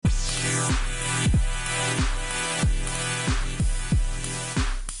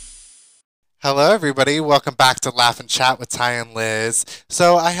Hello, everybody. Welcome back to Laugh and Chat with Ty and Liz.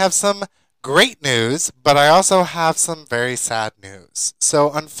 So, I have some great news, but I also have some very sad news.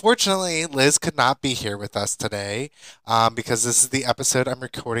 So, unfortunately, Liz could not be here with us today because this is the episode I'm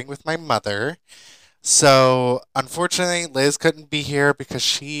recording with my mother. So, unfortunately, Liz couldn't be here because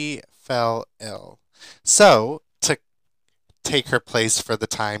she fell ill. So, to take her place for the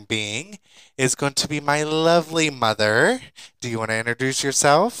time being is going to be my lovely mother. Do you want to introduce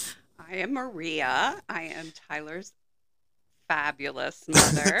yourself? I am Maria. I am Tyler's fabulous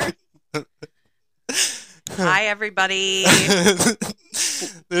mother. Hi, everybody.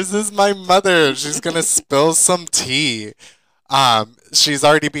 This is my mother. She's gonna spill some tea. She's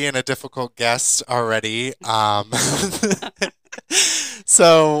already being a difficult guest already.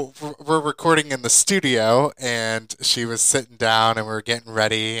 So we're recording in the studio, and she was sitting down, and we're getting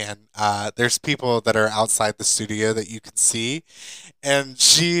ready, and there's people that are outside the studio that you can see, and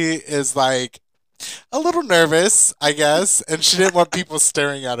she is like a little nervous, I guess, and she didn't want people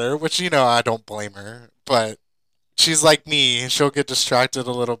staring at her, which I don't blame her, but she's like me, she'll get distracted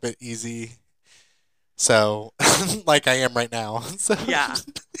a little bit easy. So, like I am right now. So, Yeah.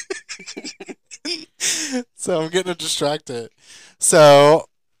 so I'm getting distracted. So,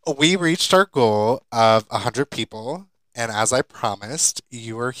 we reached our goal of 100 people, and as I promised,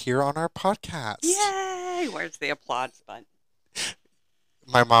 you are here on our podcast. Yay. Where's the applause button?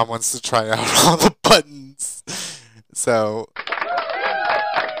 My mom wants to try out all the buttons. So,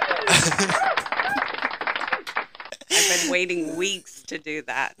 I've been waiting weeks to do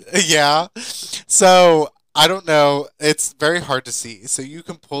that. yeah. So I don't know. It's very hard to see. So you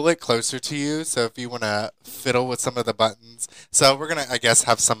can pull it closer to you. So if you want to fiddle with some of the buttons. So we're going to, I guess,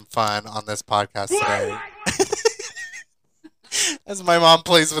 have some fun on this podcast today. As my mom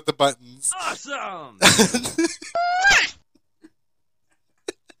plays with the buttons. Awesome!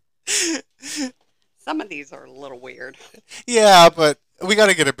 Some of these are a little weird. Yeah, but we got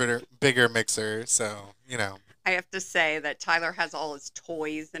to get a bigger mixer. So. I have to say that Tyler has all his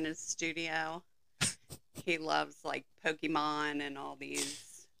toys in his studio. He loves like Pokemon and all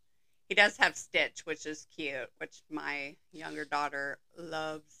these. He does have Stitch, which is cute, which my younger daughter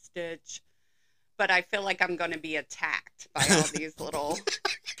loves Stitch. But I feel like I'm going to be attacked by all these little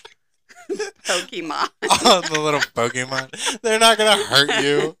Pokemon. Oh, the little Pokemon. They're not going to hurt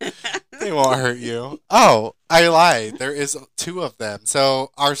you. They won't hurt you. Oh, I lied. There is two of them.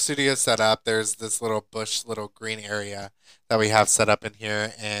 So our studio set up. There's this little bush, little green area that we have set up in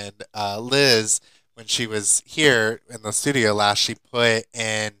here. And Liz, when she was here in the studio last, she put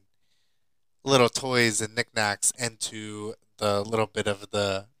in little toys and knickknacks into the little bit of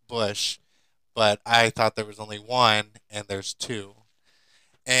the bush. But I thought there was only one, and there's two.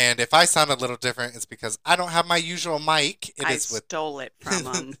 And if I sound a little different, it's because I don't have my usual mic. It I is with. stole it from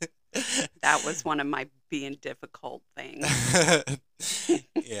him. That was one of my being difficult things.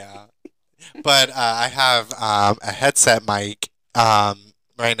 Yeah. But I have a headset mic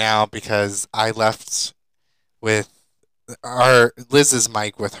right now because I left with our Liz's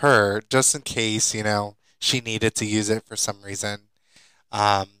mic with her just in case, she needed to use it for some reason.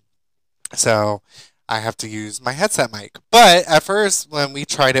 Um, so I have to use my headset mic. But at first, when we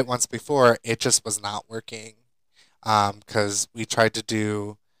tried it once before, it just was not working because we tried to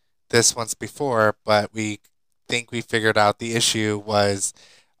do this once before, but we think we figured out the issue was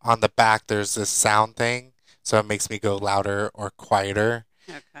on the back there's this sound thing, so it makes me go louder or quieter.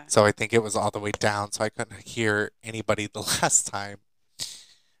 Okay. So I think it was all the way down, so I couldn't hear anybody the last time.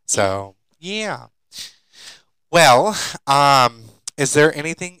 So yeah. Well, is there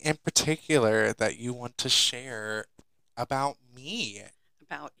anything in particular that you want to share about me?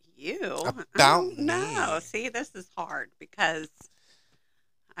 About you? I About don't know. me. See, this is hard because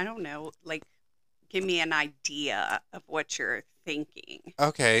I don't know. Like, give me an idea of what you're thinking.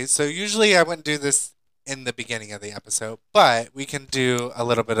 Okay, so usually I wouldn't do this in the beginning of the episode, but we can do a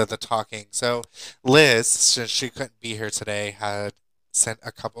little bit of the talking. So Liz, since she couldn't be here today, had sent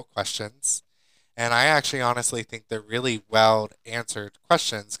a couple questions. And I actually honestly think they're really well answered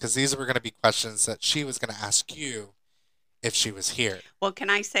questions because these were going to be questions that she was going to ask you if she was here. Well, can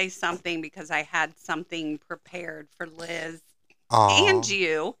I say something because I had something prepared for Liz and Aw.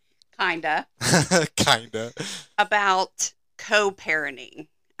 you, kinda, Kinda. about co-parenting.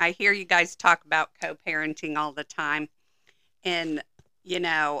 I hear you guys talk about co-parenting all the time, and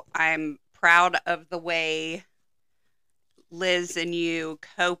I'm proud of the way Liz and you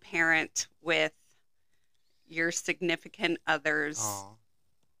co-parent with your significant other's Aw.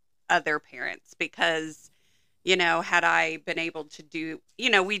 other parents because had I been able to do,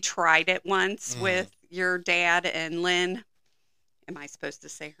 we tried it once Mm. with your dad and Lynn. Am I supposed to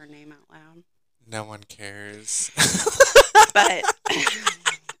say her name out loud? No one cares. But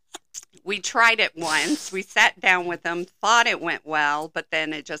we tried it once. We sat down with them, thought it went well, but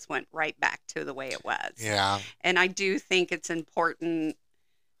then it just went right back to the way it was. Yeah. And I do think it's important,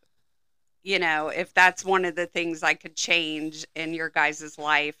 if that's one of the things I could change in your guys'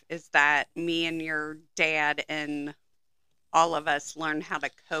 life, is that me and your dad and all of us learn how to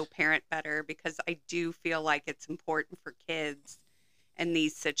co-parent better, because I do feel like it's important for kids in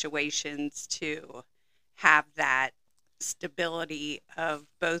these situations to have that stability of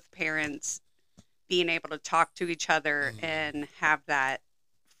both parents being able to talk to each other Mm. and have that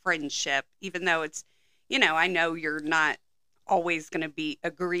friendship, even though I know you're not always going to be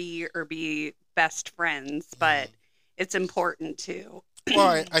agree or be best friends, but Mm. it's important to.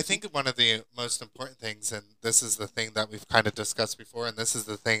 Well, I think one of the most important things, and this is the thing that we've kind of discussed before, and this is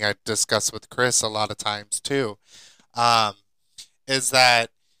the thing I discuss with Chris a lot of times too, um, is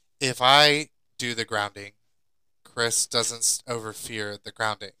that if I do the grounding, Chris doesn't overfear the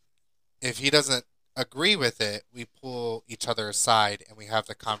grounding. If he doesn't agree with it, we pull each other aside and we have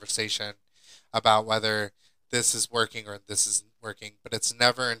the conversation about whether this is working or this isn't working, but it's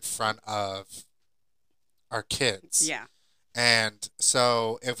never in front of our kids. Yeah. And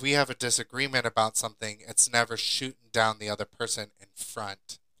so if we have a disagreement about something, it's never shooting down the other person in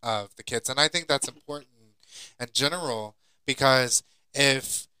front of the kids. And I think that's important in general because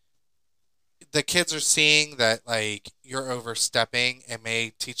if the kids are seeing that like you're overstepping, it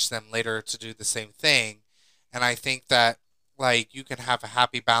may teach them later to do the same thing. And I think that like you can have a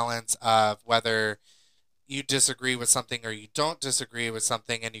happy balance of whether you disagree with something or you don't disagree with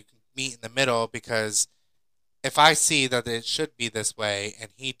something and you can meet in the middle because if I see that it should be this way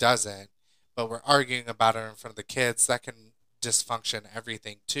and he doesn't, but we're arguing about it in front of the kids, that can dysfunction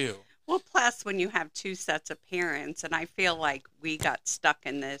everything too. Well, plus when you have two sets of parents, and I feel like we got stuck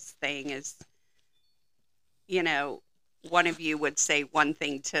in this thing is, you know, one of you would say one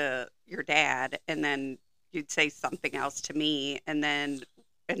thing to your dad, and then you'd say something else to me, and then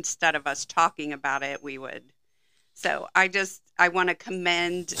instead of us talking about it, we would. So I want to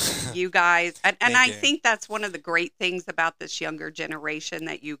commend you guys, and Thank I you. think that's one of the great things about this younger generation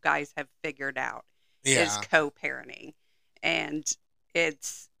that you guys have figured out is Yeah. co-parenting, and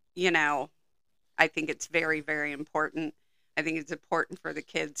it's you know I think it's very, very important. I think it's important for the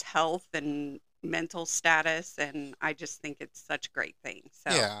kids' health and mental status, and I just think it's such a great thing.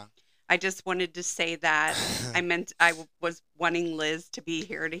 So Yeah. I just wanted to say that I was wanting Liz to be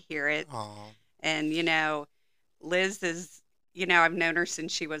here to hear it, Oh. and Liz is. I've known her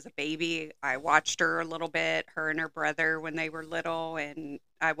since she was a baby. I watched her a little bit, her and her brother when they were little, and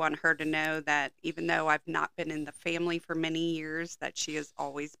I want her to know that even though I've not been in the family for many years, that she has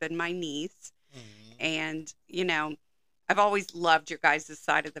always been my niece. Mm. And, I've always loved your guys'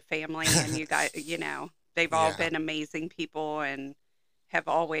 side of the family. And you guys, they've all Yeah. been amazing people and have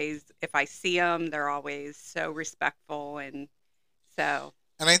always, if I see them, they're always so respectful. And so,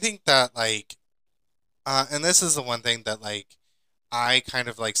 And I think that like and this is the one thing that like I kind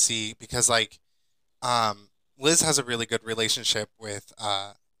of like see because like Liz has a really good relationship with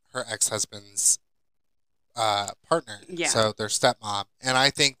her ex-husband's partner. yeah. So their stepmom. And I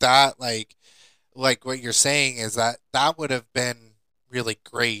think that like what you're saying is that that would have been really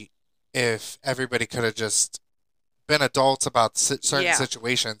great if everybody could have just been adults about certain Yeah.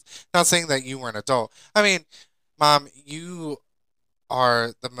 situations. Not saying that you were an adult. I mean, mom, you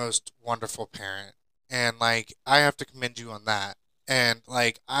are the most wonderful parent. And like I have to commend you on that. And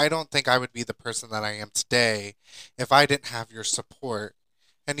like I don't think I would be the person that I am today if I didn't have your support.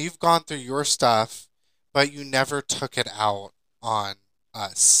 And you've gone through your stuff, but you never took it out on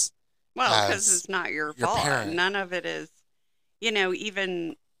us Well, because as it's not your your fault. parent. None of it is,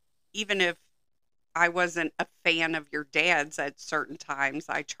 even if I wasn't a fan of your dad's at certain times,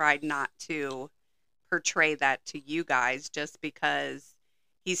 I tried not to portray that to you guys just because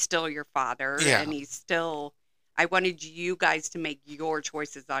he's still your father Yeah. and I wanted you guys to make your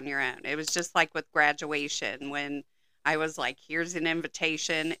choices on your own. It was just like with graduation when I was like, here's an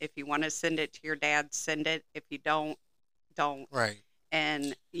invitation. If you want to send it to your dad, send it. If you don't, don't. Right.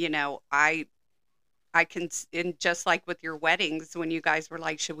 And, I can, and just like with your weddings, when you guys were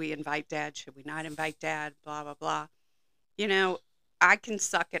like, should we invite dad? Should we not invite dad? Blah, blah, blah. You know, I can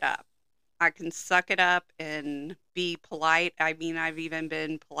suck it up. I can suck it up and be polite. I mean, I've even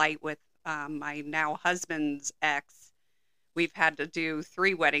been polite with my now husband's ex. We've had to do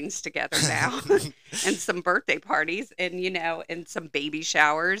 3 weddings together now and some birthday parties and some baby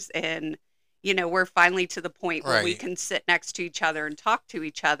showers. And, we're finally to the point where we Right. can sit next to each other and talk to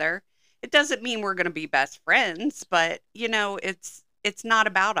each other. It doesn't mean we're going to be best friends, but, it's it's not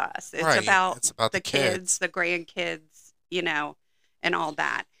about us. It's Right. about It's about the the kids, kids. the grandkids, and all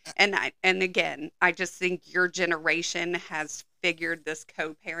that. And again, I just think your generation has figured this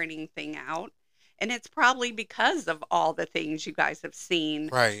co-parenting thing out. And it's probably because of all the things you guys have seen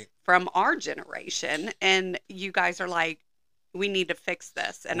Right. from our generation. And you guys are like, we need to fix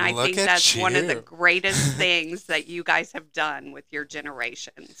this. And I Look think that's at one of the you. greatest things that you guys have done with your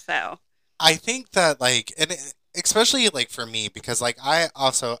generation. So, I think that like, especially like for me, because like I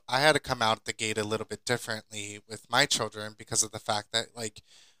had to come out the gate a little bit differently with my children because of the fact that like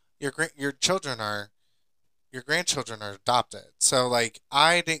your children are your grandchildren are adopted. So like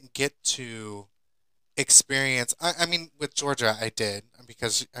I didn't get to experience. I mean, with Georgia, I did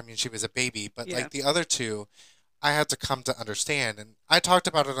because I mean she was a baby, but yeah. like the other two, I had to come to understand. And I talked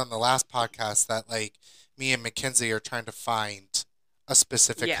about it on the last podcast that like me and Mackenzie are trying to find a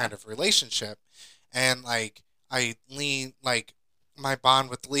specific Yeah. kind of relationship, and like I lean like my bond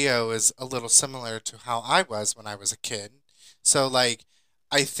with Leo is a little similar to how I was when I was a kid. So like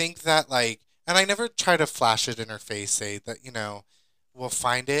I think that like, and I never try to flash it in her face, say that we'll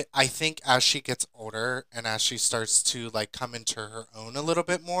find it. I think as she gets older and as she starts to like come into her own a little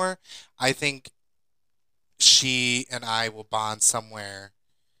bit more, I think she and I will bond somewhere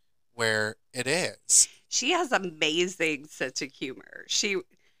where it is. She has amazing sense of humor.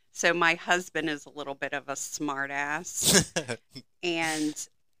 So my husband is a little bit of a smart ass, and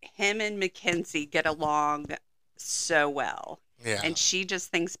him and Mackenzie get along so well. Yeah. And she just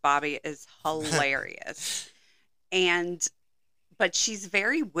thinks Bobby is hilarious. And but she's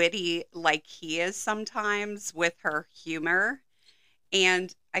very witty like he is sometimes with her humor.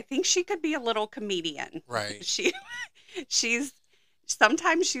 And I think she could be a little comedian. Right. She's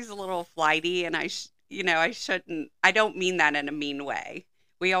sometimes she's a little flighty, and I shouldn't. I don't mean that in a mean way.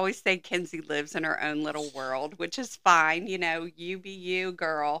 We always say Kenzie lives in her own little world, which is fine. You be you,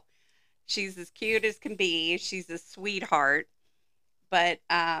 girl. She's as cute as can be. She's a sweetheart, but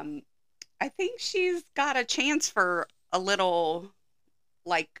I think she's got a chance for a little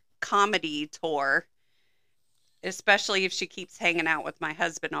like comedy tour, especially if she keeps hanging out with my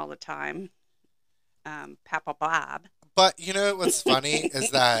husband all the time, Papa Bob. But you know what's funny is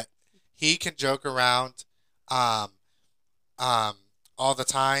that he can joke around um um all the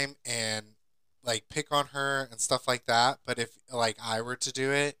time and like pick on her and stuff like that, but if like I were to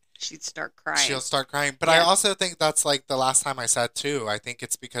do it, She'd start crying. she'll start crying. But I Yeah. also think that's like the last time I said too. I think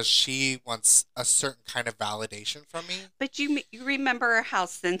it's because she wants a certain kind of validation from me. But you remember how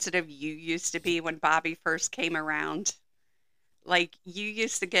sensitive you used to be when Bobby first came around? Like you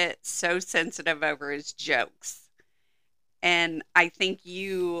used to get so sensitive over his jokes. And I think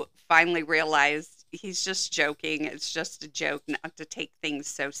you finally realized he's just joking. It's just a joke, not to take things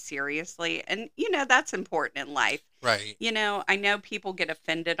so seriously. And that's important in life. Right. I know people get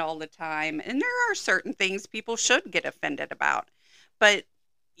offended all the time, and there are certain things people should get offended about. But,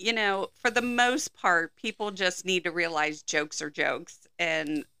 for the most part, people just need to realize jokes are jokes,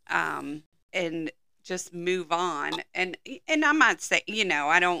 and just move on. And I'm not saying,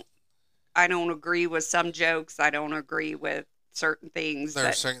 I don't agree with some jokes. I don't agree with certain things There are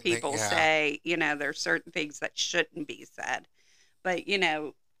that certain people things, yeah. say. There's certain things that shouldn't be said. But,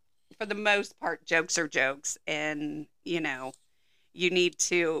 for the most part, jokes are jokes. And, you need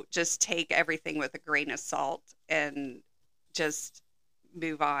to just take everything with a grain of salt and just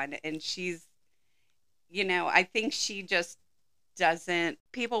move on. And I think she just doesn't.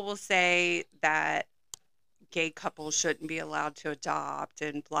 People will say that gay couples shouldn't be allowed to adopt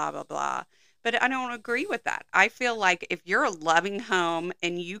and blah, blah, blah. But I don't agree with that. I feel like if you're a loving home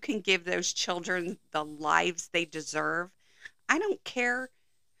and you can give those children the lives they deserve, I don't care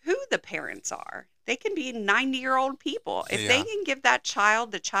who the parents are. They can be 90-year-old people. If they Yeah. can give that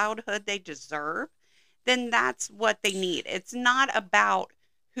child the childhood they deserve, then that's what they need. It's not about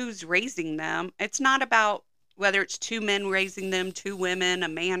who's raising them. It's not about whether it's two men raising them, two women, a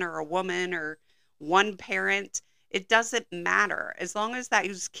man or a woman, or one parent. It doesn't matter. As long as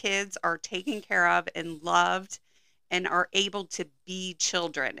those kids are taken care of and loved and are able to be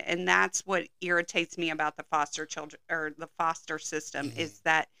children. And that's what irritates me about the foster children or the foster system Mhm. is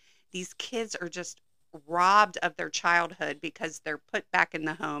that these kids are just robbed of their childhood because they're put back in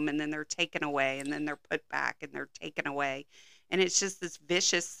the home and then they're taken away and then they're put back and they're taken away. And it's just this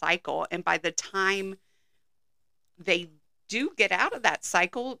vicious cycle. And by the time they do get out of that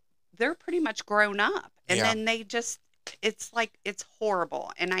cycle, they're pretty much grown up. And Yeah. then it's like, it's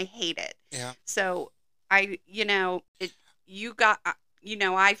horrible and I hate it. Yeah. So you got,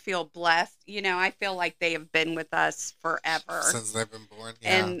 I feel blessed. I feel like they have been with us forever. Since they've been born.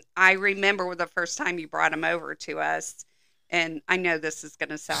 Yeah. And I remember the first time you brought them over to us, and I know this is going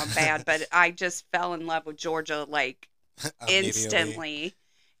to sound bad, but I just fell in love with Georgia like Immediately. instantly.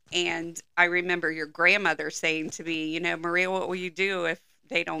 And I remember your grandmother saying to me, Maria, what will you do if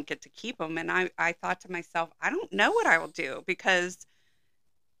they don't get to keep them? And I thought to myself, I don't know what I will do, because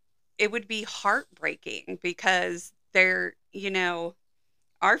it would be heartbreaking, because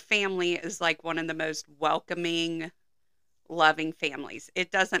our family is like one of the most welcoming, loving families.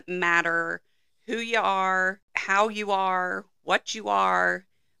 It doesn't matter who you are, how you are, what you are.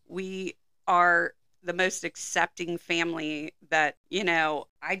 We are the most accepting family that,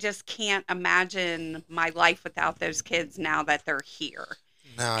 I just can't imagine my life without those kids now that they're here.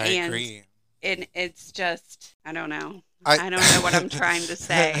 No, I And agree. it's just, I don't know. I I don't know what I'm trying to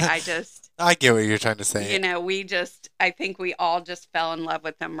say. I get what you're trying to say. I think we all just fell in love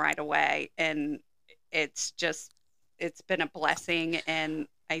with them right away. And it's just, it's been a blessing. And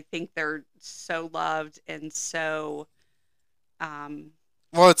I think they're so loved and so, um,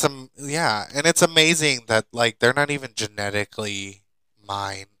 Well, yeah, and it's amazing that like they're not even genetically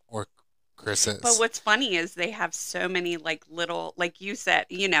mine or but Chris's. what's funny is they have so many like little, like you said,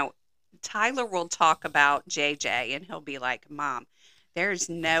 Tyler will talk about JJ and he'll be like, Mom, there's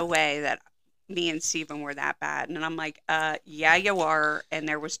no way that me and Steven were that bad. And I'm like, yeah, you were. And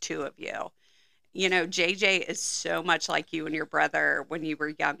there was two of you. JJ is so much like you and your brother when you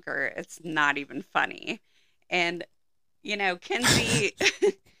were younger. It's not even funny. And, Kenzie,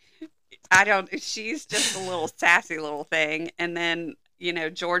 she's just a little sassy little thing. And then,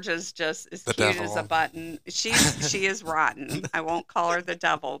 Georgia's just as The cute as a devil. button. She is rotten. I won't call her the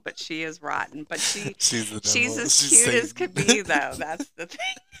devil, but she is rotten. But She's the she's devil. as She's cute as Satan. could be, though. That's the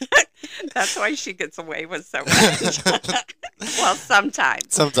thing. That's why she gets away with so much. Well,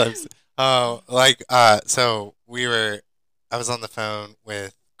 sometimes. Sometimes. Oh, so I was on the phone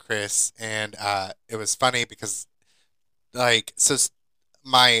with Chris, and it was funny because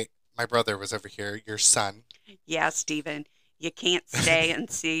my brother was over here, your son. Yeah, Stephen, you can't stay and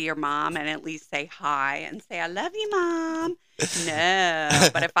see your mom and at least say hi and say, I love you, Mom. No,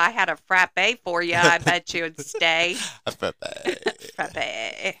 but if I had a frappe for you, I bet you would stay.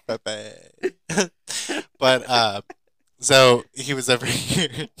 Frappe. But so he was over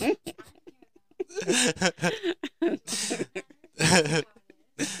here.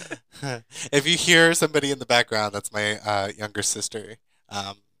 If you hear somebody in the background, that's my younger sister.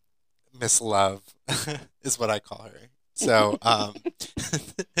 Um, Miss Love is what I call her. So,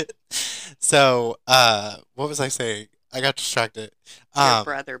 what was I saying? I got distracted. Your Um,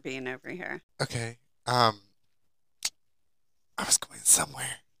 brother being over here. okay. I was going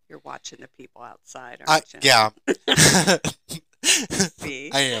somewhere. You're watching the people outside, I aren't you? yeah.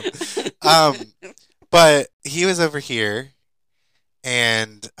 See? I am. But he was over here,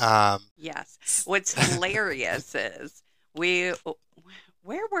 and Yes. What's hilarious is where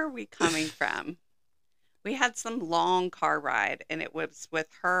were we coming from? We had some long car ride, and it was with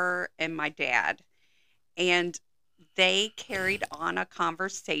her and my dad. And they carried on a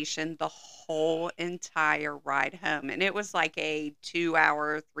conversation the whole entire ride home. And it was like a 2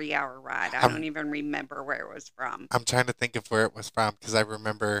 hour, 3 hour ride. I don't I'm even remember where it was from. I'm trying to think of where it was from because I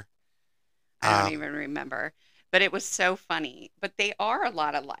remember. I don't Um, even remember. But it was so funny. But they are a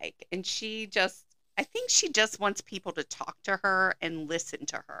lot alike. And I think she just wants people to talk to her and listen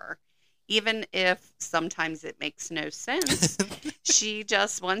to her. Even if sometimes it makes no sense, she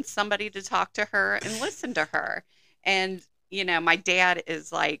just wants somebody to talk to her and listen to her. And, my dad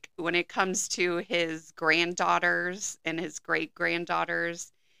is like, when it comes to his granddaughters and his great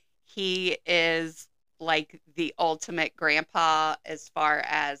granddaughters, he is like the ultimate grandpa as far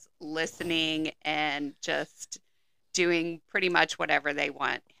as listening and just doing pretty much whatever they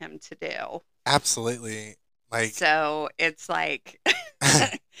want him to do. Absolutely. Like, So it's like,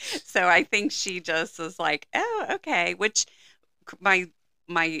 so I think she just was like, oh, okay. Which my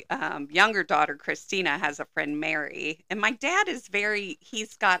younger daughter Christina has a friend Mary, and my dad is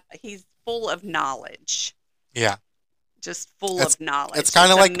he's full of knowledge, yeah, just full it's of knowledge. it's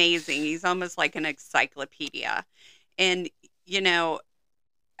kind of It's like amazing. He's almost like an encyclopedia. And you know,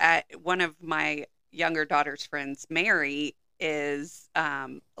 one of my younger daughter's friends, Mary, is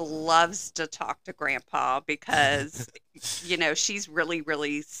loves to talk to Grandpa because she's really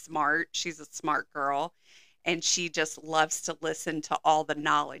really smart. She's a smart girl, and she just loves to listen to all the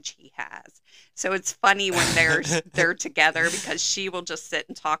knowledge he has. So it's funny when they're together because she will just sit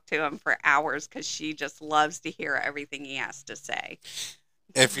and talk to him for hours because she just loves to hear everything he has to say.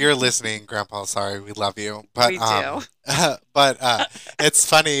 if you're listening, Grandpa, sorry, we love you, but We do. it's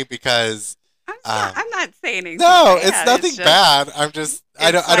funny because I'm um, not saying anything no, it's bad. nothing It's just bad. I'm just I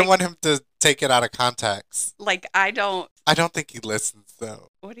it's don't like want him to take it out of context. Like, I don't. I don't think he listens though.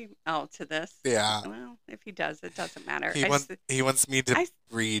 What do you? Oh, to this? Yeah. Well, if he does, it doesn't matter. He wants me to I,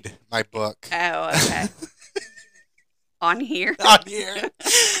 read my book. oh, okay. On here. On here.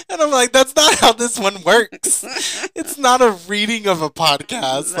 And I'm like, that's not how this one works. It's not a reading of a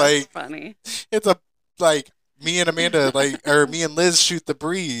podcast. That's like funny. it's a like me and Amanda or me and Liz shoot the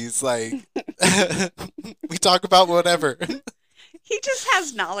breeze. Like we talk about whatever. He just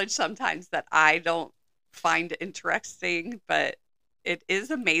has knowledge sometimes that I don't find interesting, but it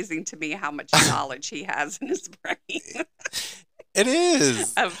is amazing to me how much knowledge he has in his brain. It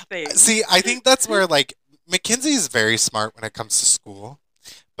is. Of things. See, I think that's where like Mackenzie is very smart when it comes to school,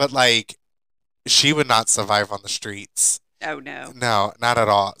 but like she would not survive on the streets. Oh no. No, not at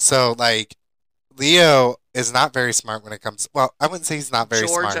all. So like Leo is not very smart when it comes. Well, I wouldn't say he's not very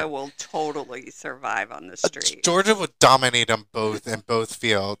smart. Georgia will totally survive on the street. Georgia would dominate them both in both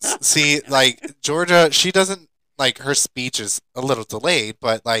fields. See, like Georgia, she doesn't like her speech is a little delayed,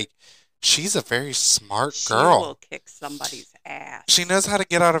 but like she's a very smart girl. She will kick somebody's ass. She knows how to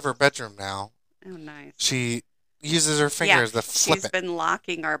get out of her bedroom now. Oh, nice. She uses her fingers to flip she's it. been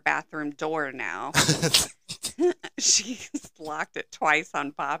locking our bathroom door now. She's locked it twice on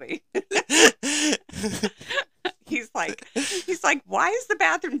Bobby. He's like, why is the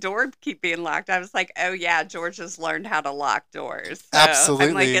bathroom door keep being locked? I was like, oh yeah, Georgia's learned how to lock doors. So Absolutely.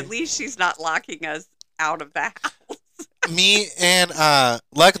 I'm like, at least she's not locking us out of the house. Me and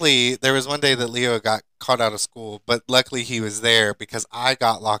luckily there was one day that Leo got caught out of school, but luckily he was there because I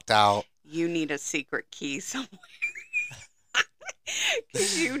got locked out. You need a secret key somewhere.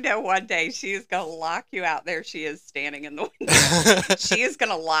 Because you know one day she is going to lock you out. There she is standing in the window. She is going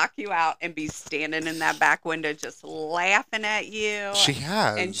to lock you out and be standing in that back window just laughing at you. She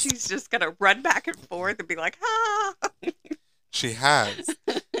has. And she's just going to run back and forth and be like, ah. She has.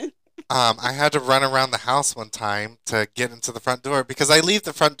 I had to run around the house one time to get into the front door because I leave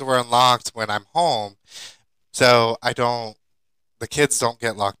the front door unlocked when I'm home. So the kids don't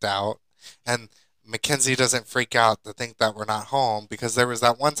get locked out. And Mackenzie doesn't freak out to think that we're not home because there was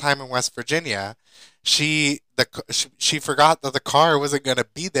that one time in West Virginia, she forgot that the car wasn't going to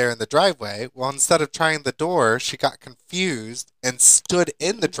be there in the driveway. Well, instead of trying the door, she got confused and stood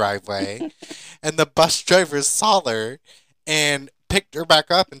in the driveway, and the bus driver saw her and picked her back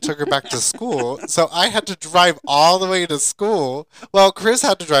up and took her back to school. So I had to drive all the way to school. Well, Chris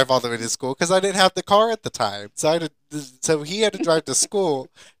had to drive all the way to school because I didn't have the car at the time. So he had to drive to school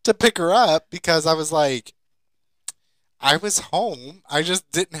to pick her up because I was like, I was home. I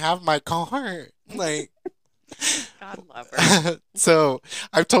just didn't have my car. Like, God love her. So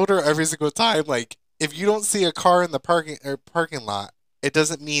I've told her every single time, like, if you don't see a car in the parking lot, it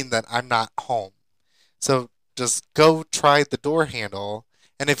doesn't mean that I'm not home. So just go try the door handle,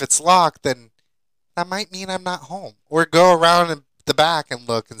 and if it's locked, then that might mean I'm not home. Or go around in the back and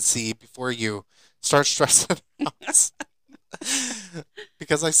look and see before you start stressing out.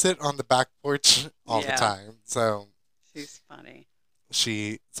 Because I sit on the back porch all the time. So she's funny.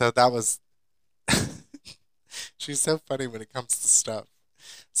 So that was she's so funny when it comes to stuff.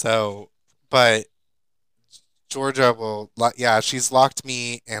 So, but Georgia she's locked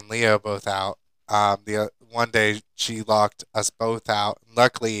me and Leo both out. The one day she locked us both out.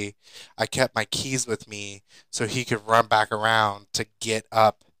 Luckily, I kept my keys with me so he could run back around to get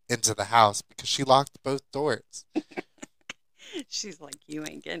up into the house because she locked both doors. She's like, you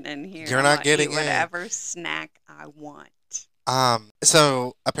ain't getting in here. You're not getting in. Whatever snack I want.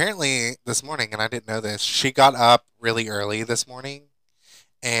 So apparently this morning, and I didn't know this, she got up really early this morning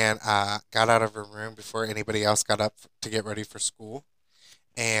and got out of her room before anybody else got up to get ready for school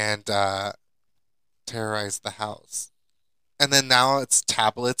and terrorized the house. And then now it's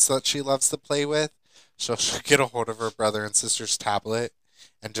tablets that she loves to play with. So she'll get a hold of her brother and sister's tablet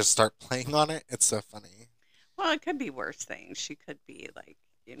and just start playing on it. It's so funny. Well, it could be worse things. She could be like,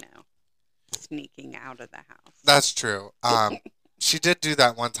 sneaking out of the house. That's true. She did do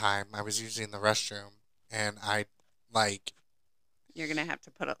that one time. I was using the restroom and You're going to have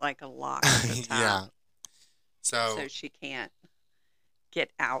to put it like a lock at the top. Yeah. So she can't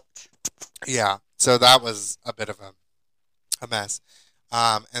get out. Yeah. So that was a bit of a mess.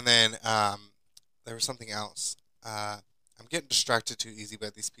 And then there was something else. I'm getting distracted too easy by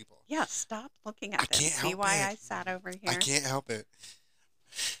these people. Yeah, stop looking at them. Can't See help why it. I sat over here? I can't help it.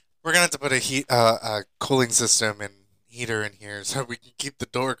 We're gonna have to put a cooling system and heater in here so we can keep the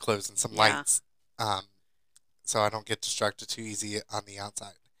door closed and some lights. So I don't get distracted too easy on the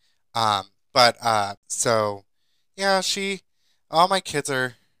outside. So yeah, all my kids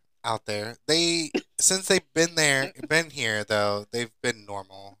are out there. Since they've been here though, they've been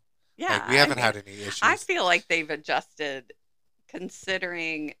normal. Yeah, Like, we haven't had any issues. I feel like they've adjusted,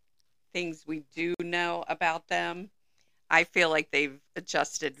 considering things we do know about them. I feel like they've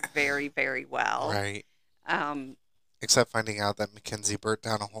adjusted very, very well. Right. Um, Except finding out that Mackenzie burnt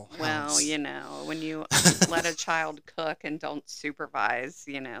down a whole house. well, you know, when you let a child cook and don't supervise,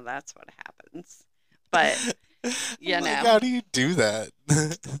 you know, that's what happens. But, you I'm like, know, how do you do that?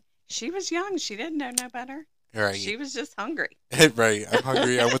 she was young. She didn't know no better. Right. She was just hungry. Right. I'm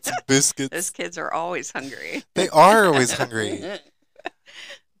hungry. I want some biscuits. Those kids are always hungry. They are always hungry.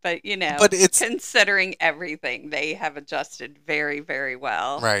 But, you know, But it's considering everything, they have adjusted very, very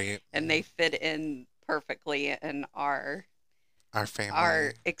well. right. And they fit in perfectly in our family.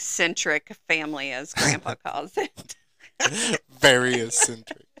 our eccentric family, as Grandpa calls it. Very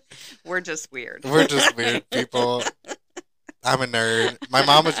eccentric. We're just weird. We're just weird people. I'm a nerd. My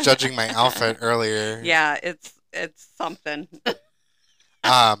mom was judging my outfit earlier. Yeah, it's something.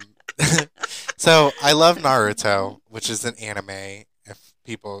 So I love Naruto, which is an anime, if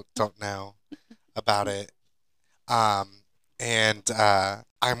people don't know about it. And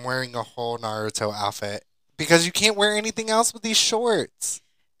I'm wearing a whole Naruto outfit because you can't wear anything else with these shorts.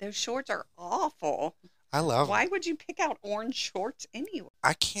 Those shorts are awful. I love them. Why would you pick out orange shorts anyway?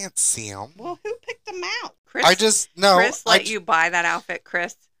 I can't see them. Well, who picked them out? Chris. Chris let you buy that outfit,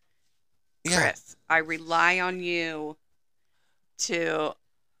 Chris. Yeah. Chris, I rely on you to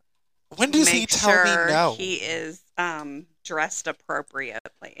When does he make tell sure me no? he is dressed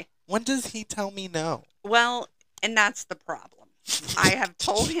appropriately. When does he tell me no? Well, and that's the problem. I have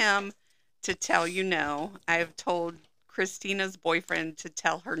told him to tell you no. I have told Christina's boyfriend to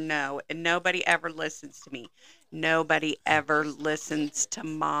tell her no, and nobody ever listens to me. Nobody ever listens to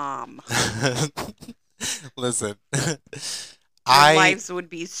Mom. Listen, Our lives would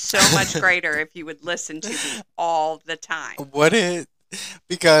be so much greater if you would listen to me all the time.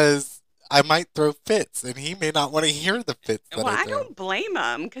 Because I might throw fits, and he may not want to hear the fits that Well, I I do. don't blame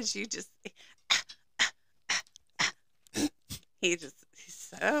him, because you just... He's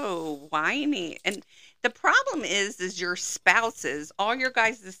so whiny. And the problem is your spouses, all your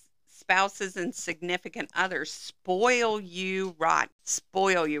guys' spouses and significant others spoil you rotten.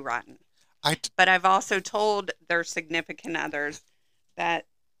 Spoil you rotten. But I've also told their significant others that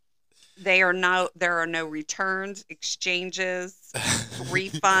there are no returns, exchanges,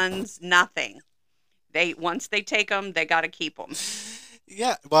 refunds, nothing. Once they take them, they got to keep them.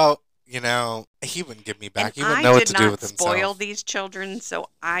 Yeah, well, you know, he wouldn't give me back. And He wouldn't know what to do with himself. I did not spoil these children, so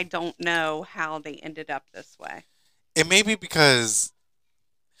I don't know how they ended up this way. It may be because,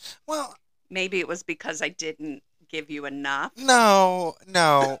 well, maybe it was because I didn't give you enough. No,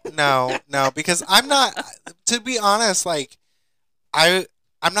 because I'm not, to be honest, like, I'm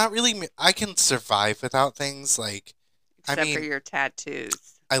not really, I can survive without things, like, Except for your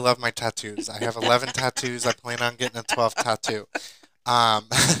tattoos. I love my tattoos. I have 11 tattoos. I plan on getting a 12th tattoo.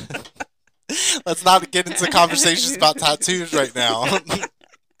 Let's not get into conversations about tattoos right now.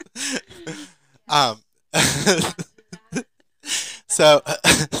 So,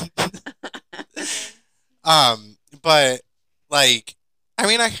 but, like, I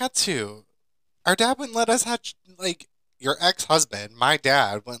mean, I had to. Our dad wouldn't let us have, like, your ex-husband, my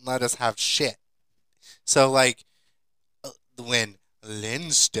dad, wouldn't let us have shit. So, like, when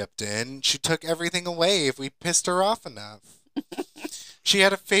Lynn stepped in, she took everything away if we pissed her off enough. She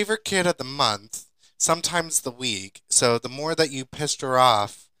had a favorite kid of the month, sometimes the week. So the more that you pissed her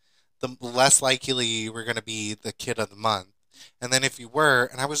off, the less likely you were going to be the kid of the month. And then if you were,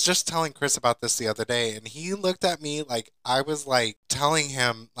 and I was just telling Chris about this the other day, and he looked at me like I was like telling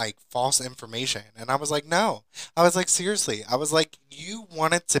him like false information. And I was like, no. I was like, seriously. I was like, you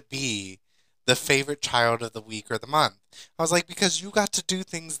wanted to be the favorite child of the week or the month. I was like, because you got to do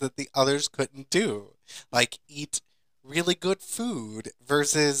things that the others couldn't do. Like eat really good food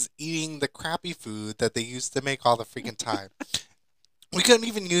versus eating the crappy food that they used to make all the freaking time. We couldn't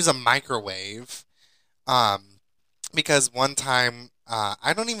even use a microwave. Because one time,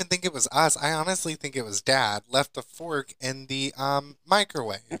 I don't even think it was us. I honestly think it was Dad left a fork in the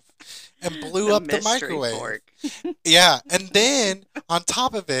microwave and blew up the microwave. Fork. Yeah, and then on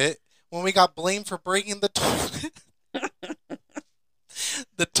top of it, when we got blamed for breaking the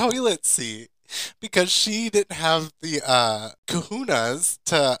toilet seat because she didn't have the kahunas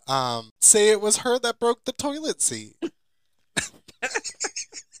to say it was her that broke the toilet seat.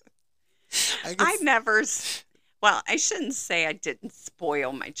 Well, I shouldn't say I didn't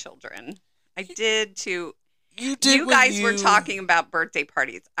spoil my children. I did too. You guys were talking about birthday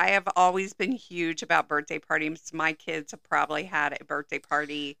parties. I have always been huge about birthday parties. My kids have probably had a birthday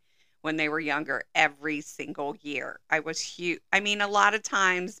party when they were younger every single year. I was huge. I mean, a lot of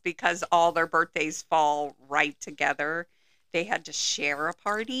times because all their birthdays fall right together, they had to share a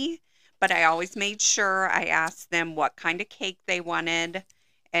party. But I always made sure I asked them what kind of cake they wanted.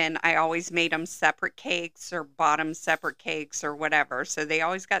 And I always made them separate cakes or bought them separate cakes or whatever. So they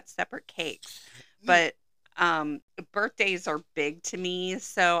always got separate cakes. But birthdays are big to me.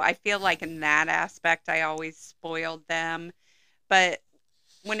 So I feel like in that aspect, I always spoiled them. But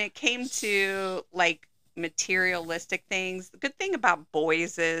when it came to like materialistic things, the good thing about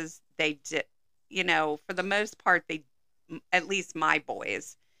boys is they did, for the most part, at least my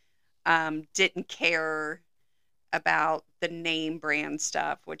boys, didn't care about the name brand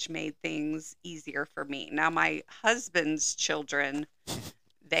stuff, which made things easier for me. Now, my husband's children,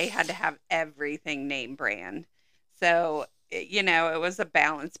 they had to have everything name brand. So, it was a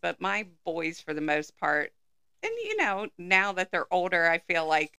balance, but my boys, for the most part, and, now that they're older, I feel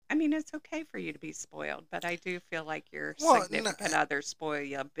like, I mean, it's okay for you to be spoiled, but I do feel like your significant others spoil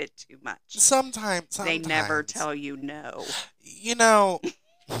you a bit too much. Sometimes. They never tell you no.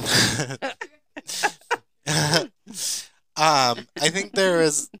 I think there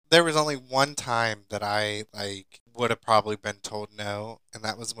was only one time that I would have probably been told no, and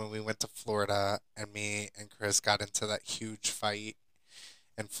that was when we went to Florida and me and Chris got into that huge fight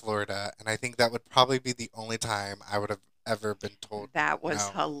in Florida, and I think that would probably be the only time I would have ever been told that was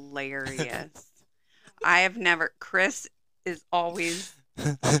no. Hilarious. Chris is always,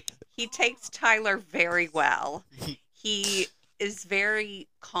 he takes Tyler very well. He is very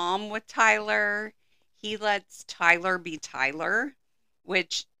calm with Tyler. He lets Tyler be Tyler,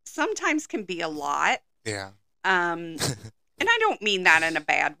 which sometimes can be a lot. Yeah. And I don't mean that in a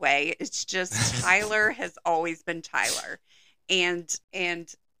bad way. It's just Tyler has always been Tyler. And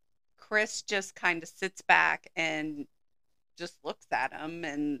Chris just kind of sits back and just looks at him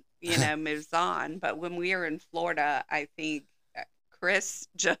and, moves on. But when we were in Florida, I think Chris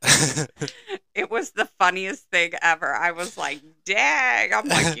just, it was the funniest thing ever. I was like, dang. I'm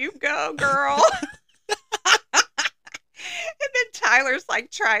like, you go, girl. And then Tyler's like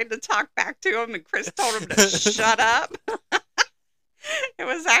trying to talk back to him, and Chris told him to shut up. It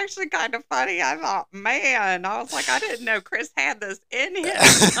was actually kind of funny. I thought, man, I was like, I didn't know Chris had this in him.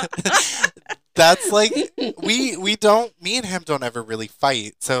 That's like, we don't, me and him don't ever really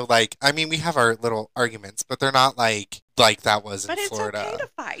fight. So like, I mean, we have our little arguments, but they're not like that was in Florida. But it's okay to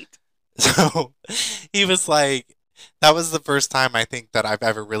fight. So he was like, that was the first time I think that I've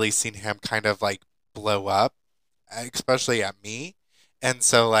ever really seen him kind of like blow up, especially at me. And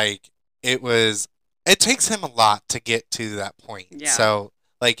so like, it takes him a lot to get to that point. Yeah. So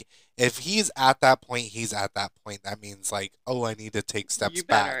like, if he's at that point, he's at that point. That means like, oh, I need to take steps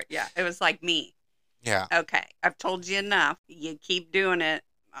back. Yeah. It was like me. Yeah. Okay. I've told you enough. You keep doing it.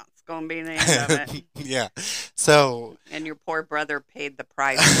 That's going to be the end of it. Yeah. So. And your poor brother paid the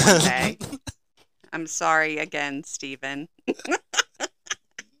price one day. I'm sorry again, Stephen.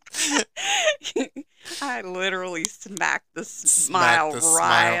 I literally smacked the smile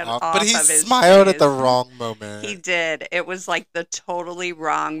right off but he of his smiled face. At the wrong moment. He did. It was like the totally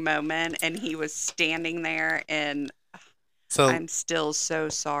wrong moment, and he was standing there, and so I'm still so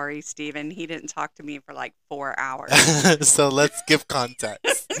sorry, Stephen. He didn't talk to me for like 4 hours. So let's give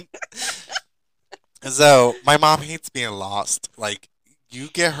context. So my mom hates being lost. Like, you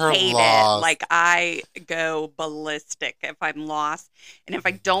get her lost. It. Like, I go ballistic if I'm lost. And if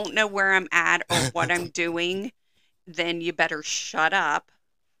I don't know where I'm at or what I'm doing, then you better shut up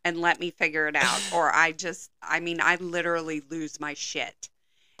and let me figure it out. Or I literally lose my shit.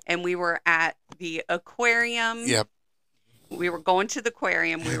 And we were at the aquarium. Yep. We were going to the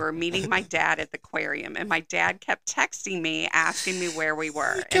aquarium. We were meeting my dad at the aquarium. And my dad kept texting me, asking me where we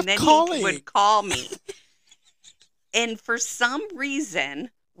were. And then he would call me. And for some reason,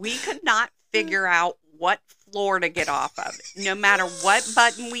 we could not figure out what floor to get off of. No matter what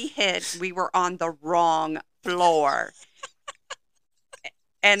button we hit, we were on the wrong floor.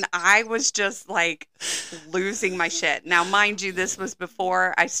 And I was just like losing my shit. Now, mind you, this was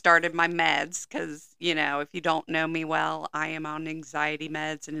before I started my meds because, if you don't know me well, I am on anxiety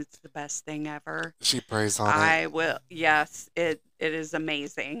meds and it's the best thing ever. She prays on it. I will. Yes, it is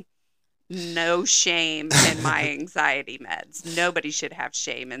amazing. No shame in my anxiety meds. Nobody should have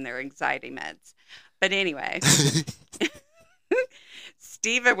shame in their anxiety meds. But anyway,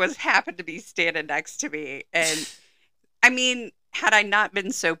 Steven happened to be standing next to me. And I mean, had I not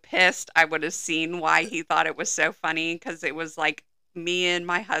been so pissed, I would have seen why he thought it was so funny. Because it was like me and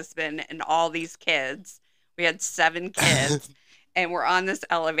my husband and all these kids. We had 7 kids. and we're on this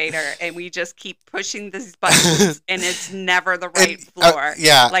elevator and we just keep pushing these buttons and it's never the right And floor.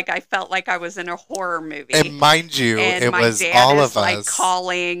 yeah, Like I felt like I was in a horror and movie. mind you, And it my was dad all is of like us.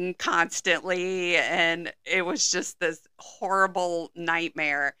 calling constantly and it was just this horrible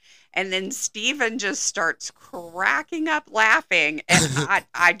nightmare. And then Steven just starts cracking up laughing and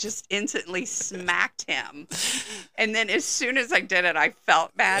I just instantly smacked him. And then as soon as I did it, I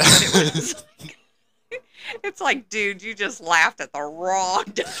felt bad, but it was it's like, dude, you just laughed at the wrong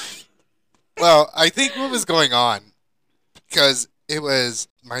time. Well, I think what was going on because it was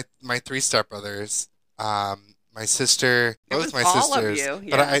my three stepbrothers, my sister, It both was my all of sisters,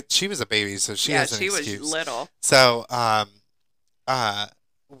 you, but yeah. she was a baby, so she Yeah, has an she was excuse. little. So,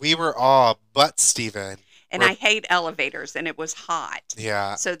 we were all but Steven. And I hate elevators, and it was hot.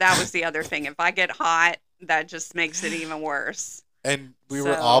 Yeah, So that was the other thing. If I get hot, that just makes it even worse. and we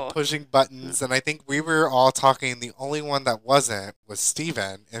were all So- pushing buttons, and I think we were all talking. The only one that wasn't was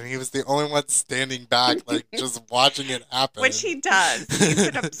Steven, and he was the only one standing back, like just watching it happen. Which he does. He's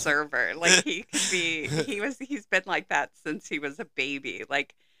an observer. Like he could be he's been like that since he was a baby.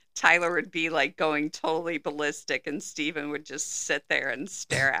 Like Tyler would be like going totally ballistic and Steven would just sit there and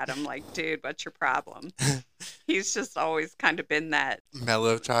stare at him like, dude, what's your problem? He's just always kind of been that.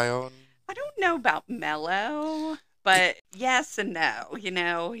 Mellow child. I don't know about mellow, but yes and no. You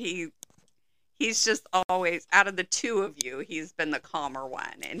know, he's just always, out of the two of you, he's been the calmer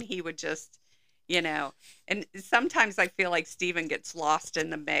one. And he would just, you know, and sometimes I feel like Steven gets lost in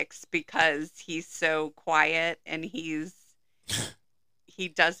the mix because he's so quiet and he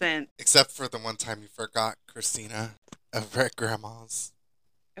doesn't. Except for the one time you forgot Christina over at Grandma's.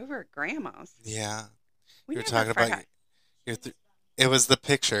 Over at Grandma's. Yeah. We You're never talking forgot. about it was the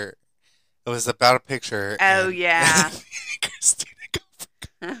picture. It was about a picture. Oh, and- yeah. Christina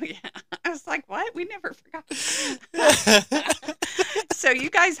Oh, yeah. I was like, what? We never forgot. got- So you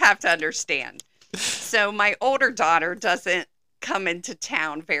guys have to understand. So my older daughter doesn't come into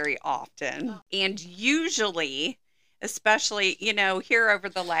town very often. And usually, especially, you know, here over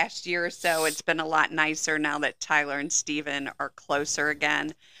the last year or so, it's been a lot nicer now that Tyler and Steven are closer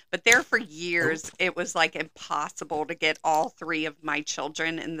again. But there for years, it was like impossible to get all three of my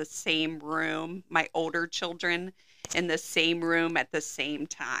children in the same room, my older children in the same room at the same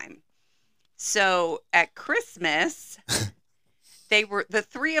time. So at Christmas, the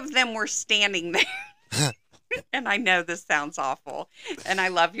three of them were standing there. And I know this sounds awful. And I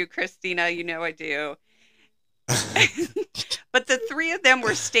love you, Christina. You know I do. But the three of them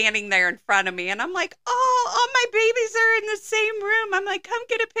were standing there in front of me. And I'm like, oh, all my babies are in the same room. I'm like, come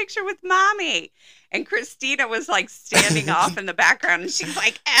get a picture with mommy. And Christina was like standing off in the background. And she's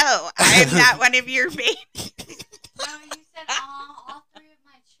like, oh, I'm not one of your babies. No, you said all three of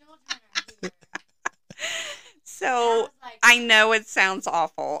my children are here. So I was like, I know it sounds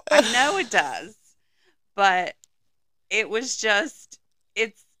awful. I know it does. But it was just,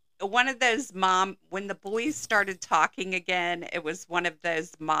 it's one of those when the boys started talking again, it was one of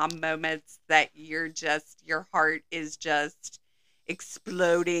those mom moments that your heart is just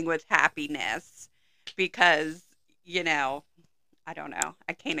exploding with happiness because, you know, I don't know.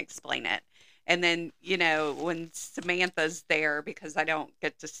 I can't explain it. And then, you know, when Samantha's there, because I don't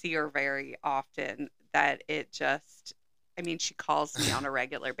get to see her very often, that it just, I mean, she calls me on a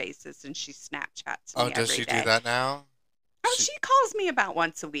regular basis and she Snapchats me Oh, does every she day. do that now? Oh, she calls me about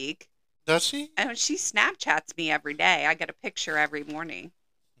once a week. Does she? And she Snapchats me every day. I get a picture every morning.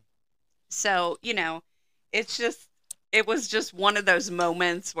 So, you know, it was just one of those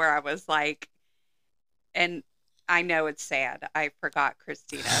moments where I was like, and I know it's sad. I forgot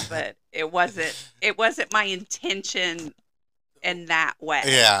Christina, but it wasn't my intention in that way.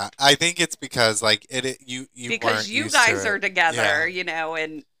 Yeah, I think it's because like you Because weren't you used guys to are it. together, Yeah. you know,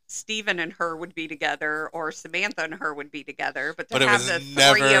 and Steven and her would be together, or Samantha and her would be together. But to But it have was the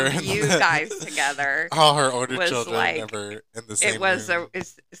three never- of you guys together, All her older was children like- never in the same it was room.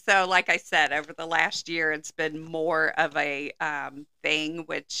 so. Like I said, over the last year, it's been more of a thing,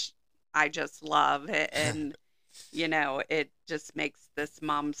 which I just love, and you know, it just makes this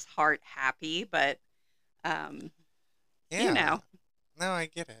mom's heart happy. But Yeah. you know, No, I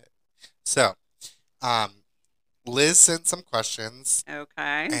get it. So, Liz sent some questions,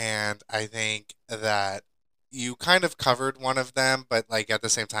 okay, and I think that you kind of covered one of them, but like at the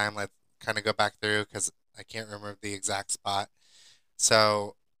same time, let's kind of go back through because I can't remember the exact spot.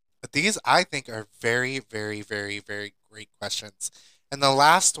 So, these I think are very, very, very, very great questions. And the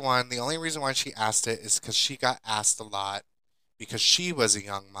last one, the only reason why she asked it is because she got asked a lot because she was a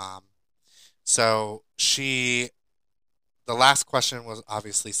young mom. So the last question was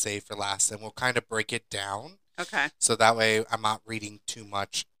obviously saved for last, and we'll kind of break it down Okay. So that way I'm not reading too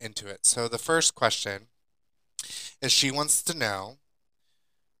much into it. So the first question is she wants to know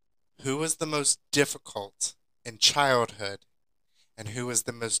who was the most difficult in childhood and who was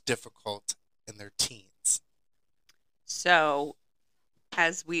the most difficult in their teens. So,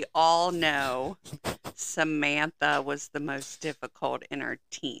 as we all know, Samantha was the most difficult in her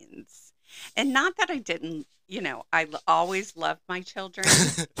teens. And not that I didn't, always loved my children.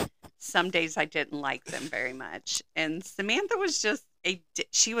 Some days I didn't like them very much. And Samantha was just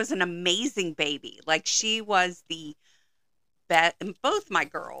she was an amazing baby. Like, she was the best, and both my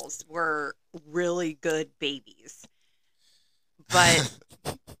girls were really good babies. But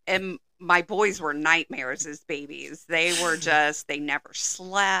and my boys were nightmares as babies. They were just, they never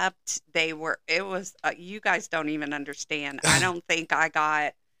slept. It was, you guys don't even understand. I don't think I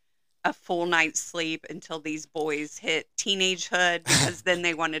got a full night's sleep until these boys hit teenagehood, because then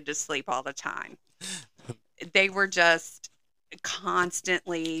they wanted to sleep all the time. They were just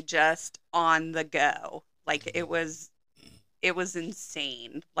constantly just on the go. Like, it was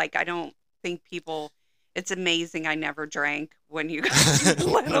insane. Like, I don't think people, it's amazing I never drank when you guys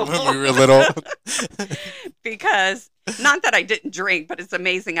were little. When we were little. Because, not that I didn't drink, but it's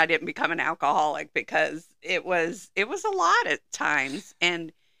amazing I didn't become an alcoholic, because it was a lot at times.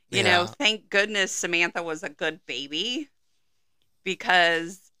 And, thank goodness Samantha was a good baby,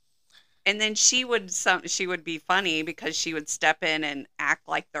 because, and then she would be funny because she would step in and act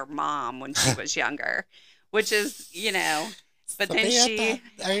like their mom when she was younger, which is, but then she hit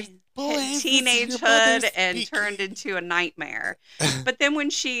teenagehood and turned into a nightmare. But then when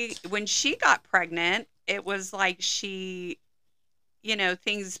she got pregnant, it was like things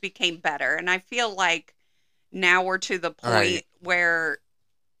became better. And I feel like now we're to the point where,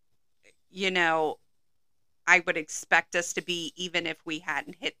 I would expect us to be, even if we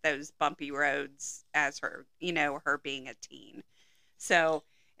hadn't hit those bumpy roads as her, her being a teen. So,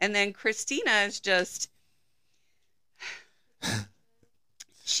 and then Christina is just,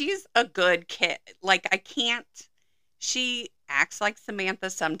 she's a good kid. Like, she acts like Samantha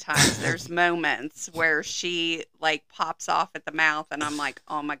sometimes. There's moments where she, like, pops off at the mouth, and I'm like,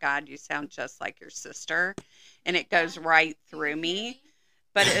 oh my God, you sound just like your sister. And it goes right through me.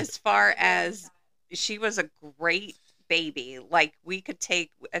 But as far as, she was a great baby. Like, we could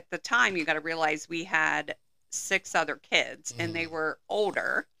take, at the time, you got to realize we had 6 other kids, and they were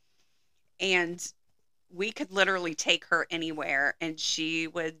older. And we could literally take her anywhere, and she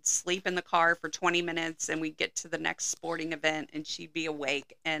would sleep in the car for 20 minutes, and we'd get to the next sporting event, and she'd be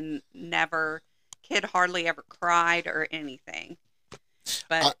awake, and kid hardly ever cried or anything.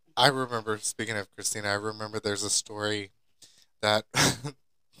 But I remember, speaking of Christina, I remember there's a story that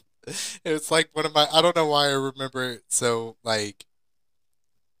it's like one of my, I don't know why I remember it. So, like,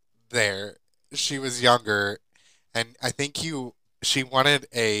 she was younger, and I think she wanted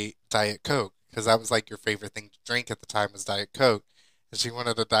a Diet Coke, because that was like your favorite thing to drink at the time was Diet Coke. And she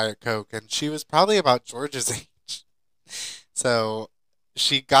wanted a Diet Coke, and she was probably about George's age. So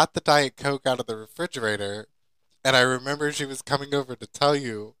she got the Diet Coke out of the refrigerator, and I remember she was coming over to tell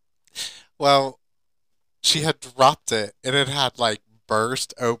you, well, she had dropped it, and it had, like,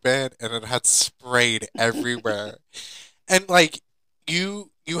 burst open, and it had sprayed everywhere. And, like, you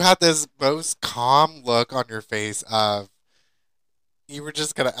had this most calm look on your face of, you were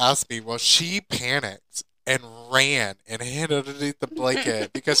just gonna ask me. Well, she panicked and ran and hid underneath the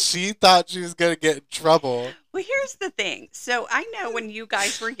blanket because she thought she was gonna get in trouble. Well, here's the thing. So I know when you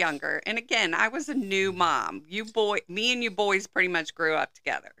guys were younger, and again, I was a new mom. Me and you boys pretty much grew up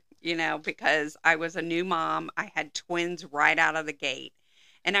together, because I was a new mom. I had twins right out of the gate.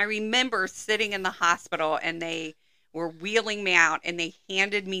 And I remember sitting in the hospital, and they were wheeling me out, and they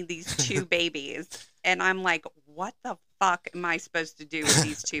handed me these 2 babies. And I'm like, what the fuck am I supposed to do with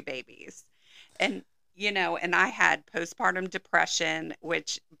these 2 babies? And, and I had postpartum depression,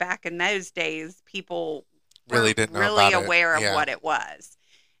 which back in those days, people really didn't know really about aware it. of what it was.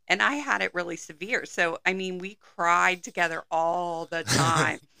 And I had it really severe. So, I mean, we cried together all the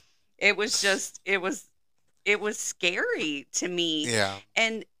time. It was just, it was scary to me. Yeah.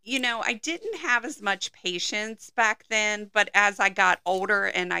 And, I didn't have as much patience back then, but as I got older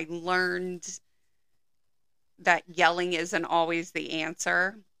and I learned that yelling isn't always the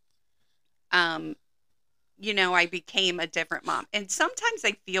answer, I became a different mom. And sometimes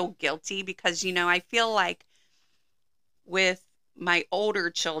I feel guilty because, I feel like with my older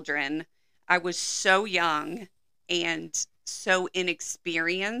children, I was so young and so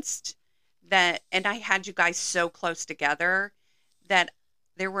inexperienced and I had you guys so close together that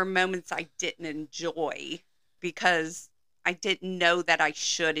there were moments I didn't enjoy because I didn't know that I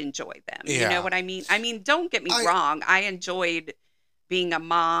should enjoy them. You know Yeah. what I mean? I mean, don't get me I wrong. I enjoyed being a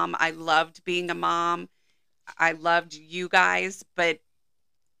mom. I loved being a mom. I loved you guys, but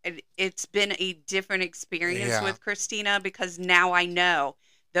it's been a different experience yeah. with Christina because now I know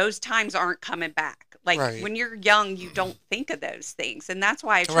those times aren't coming back. Like Right. when you're young, you don't think of those things. And that's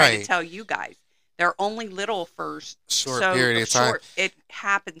why I try to Right. tell you guys they're only little for Short so period of time. short. It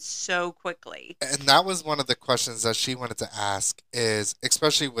happens so quickly. And that was one of the questions that she wanted to ask is,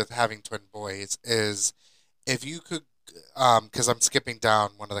 especially with having twin boys, is if you could, because I'm skipping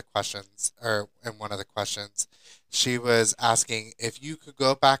down one of the questions, or in one of the questions, she was asking if you could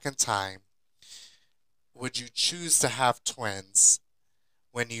go back in time, would you choose to have twins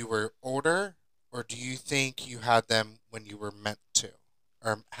when you were older, or do you think you had them when you were meant to,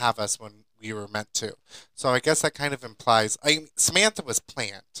 or have us when we were meant to? So I guess that kind of implies, Samantha was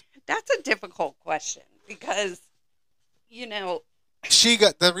planned. That's a difficult question because, you know,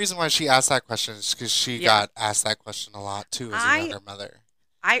 The reason why she asked that question is because she yeah, got asked that question a lot too as a I younger mother.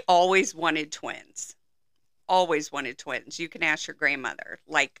 I always wanted twins. Always wanted twins. You can ask your grandmother.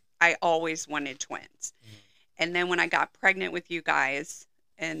 Like I always wanted twins. Mm. And then when I got pregnant with you guys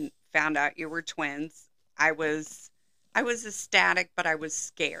and found out you were twins, I was I was ecstatic, but I was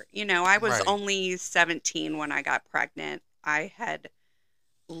scared. You know, I was Right, only 17 when I got pregnant. I had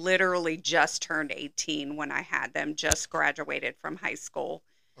literally just turned 18 when I had them, just graduated from high school.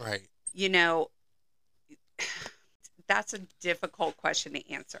 right. You know, that's a difficult question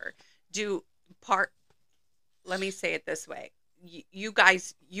to answer. Do part Let me say it this way. You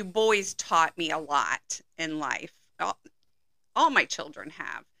guys, you boys taught me a lot in life. All my children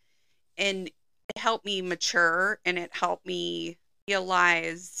have. And it helped me mature and it helped me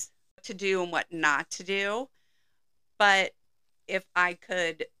realize what to do and what not to do. But if I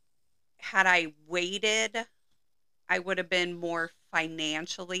could, had I waited, I would have been more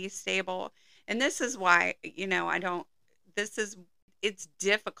financially stable. And this is why, I don't, this is, it's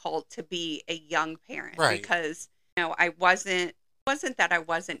difficult to be a young parent Right. because, I wasn't that I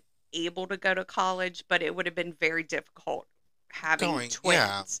wasn't able to go to college, but it would have been very difficult having Yeah.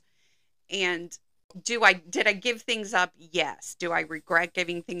 twins. And did I give things up? Yes. Do I regret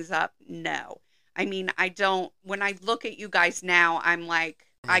giving things up? No. I mean, I don't, when I look at you guys now, I'm like,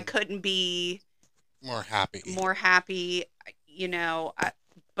 I I mean, couldn't be more happy. more happy, you know, I,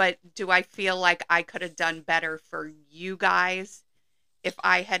 but do I feel like I could have done better for you guys if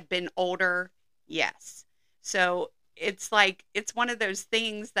I had been older? Yes. So it's like, it's one of those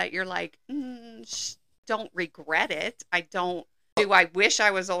things that you're like, don't regret it. I don't, do I wish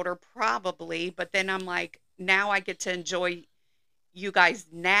I was older? Probably. But then I'm like, now I get to enjoy you guys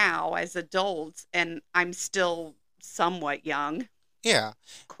now as adults, and I'm still somewhat young, Yeah.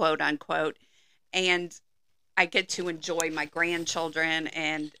 quote unquote. And I get to enjoy my grandchildren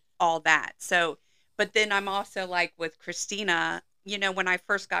and all that. So, but then I'm also like with Christina, when I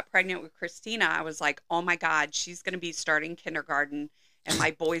first got pregnant with Christina, I was like, oh my God, she's going to be starting kindergarten and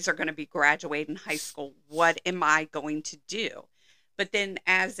my boys are going to be graduating high school. What am I going to do? But then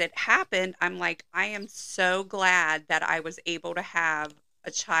as it happened, I'm like, I am so glad that I was able to have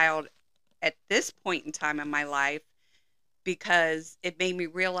a child at this point in time in my life because it made me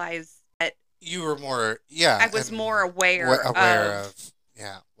realize that You were more, I yeah, was and more aware aware of of,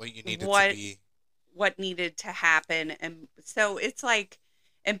 yeah, what you needed to what be. what needed to happen. And so it's like,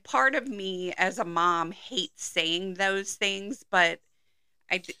 and part of me as a mom hates saying those things, but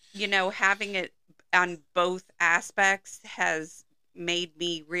having it on both aspects has made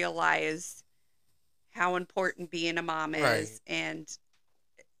me realize how important being a mom Right. is, and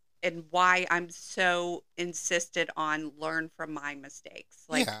why I'm so insisted on learn from my mistakes.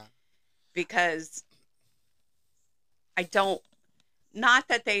 Like, Yeah. because I don't, not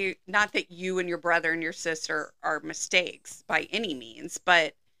that you and your brother and your sister are mistakes by any means,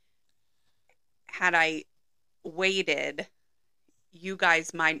 but had I waited, you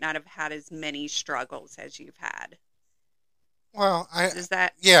guys might not have had as many struggles as you've had. Well, Is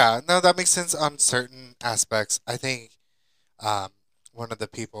that yeah, no, that makes sense on certain aspects. I think um, one of the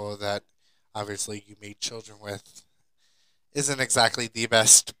people that obviously you made children with isn't exactly the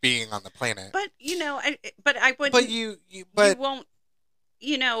best being on the planet. but I But wouldn't, you, you won't,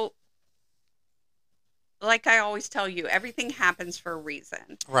 you know, like I always tell you, everything happens for a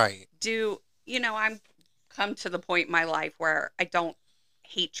reason. right, I'm come to the point in my life where I don't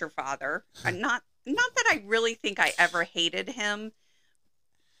hate your father. I'm not that I really think I ever hated him.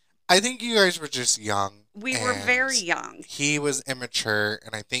 I think you guys were just young, We were very and young. he was immature,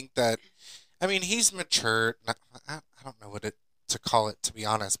 and I think that, I mean, he's mature. I don't know what to call it, to be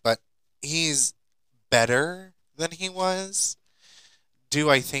honest, but he's better than he was. Do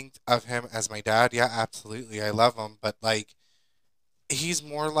I think of him as my dad? Yeah, absolutely. I love him, but like he's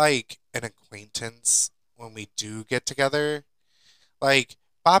more like an acquaintance when we do get together. Like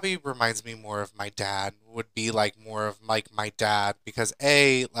Bobby reminds me more of my dad. Would be like more of like my dad because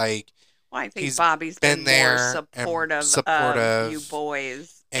like Well, I think he's Bobby's been been more there and supportive of you supportive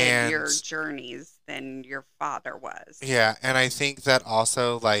boys in your and journeys than your father was. yeah, and I think that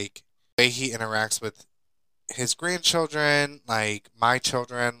also like the way he interacts with his grandchildren, like my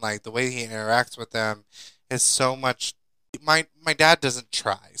children, like the way he interacts with them is so much. My dad doesn't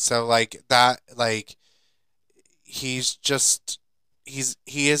try, so like that, like he's just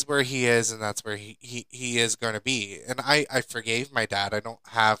he is where he is, and that's where he is going to be. And I forgave my dad. I don't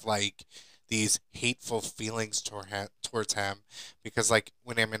have like these hateful feelings towards him because like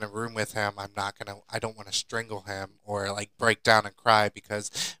when I'm in a room with him, I don't want to strangle him or like break down and cry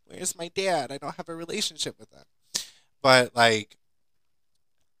because where's my dad? I don't have a relationship with him. But like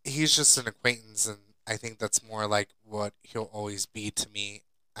he's just an acquaintance, and I think that's more like what he'll always be to me.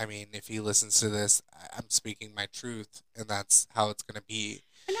 I mean, if he listens to this, I'm speaking my truth, and that's how it's gonna be.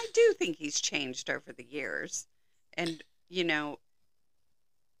 And I do think he's changed over the years. And,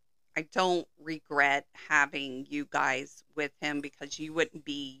 I don't regret having you guys with him because you wouldn't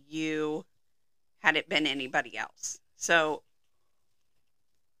be you had it been anybody else. So,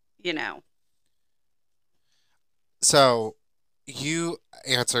 you know, So you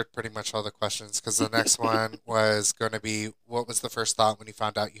answered pretty much all the questions because the next one was going to be, what was the first thought when you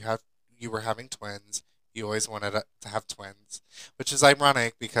found out you were having twins? You always wanted to have twins, which is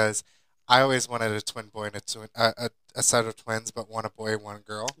ironic because I always wanted a twin boy and a set of twins, but one a boy, one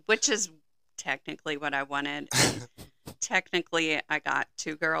girl. which is technically what I wanted. And technically, I got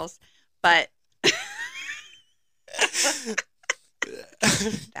two girls, but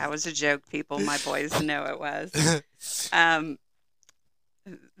that was a joke, people. My boys know it was. Um,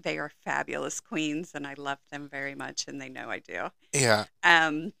 they are fabulous queens, and I love them very much, and they know I do. Yeah.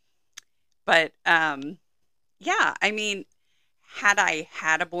 Um, but yeah, I mean, had I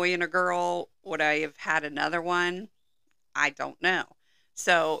had a boy and a girl, would I have had another one? I don't know.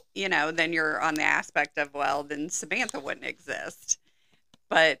 So, then you're on the aspect of, well, then Samantha wouldn't exist.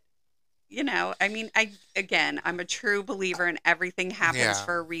 But, I mean, I'm a true believer in everything happens Yeah.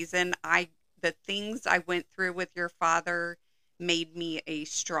 for a reason. The things I went through with your father made me a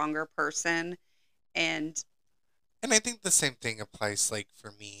stronger person. And And I think the same thing applies like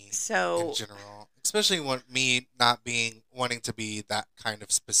for me in so, general, especially when me not being wanting to be that kind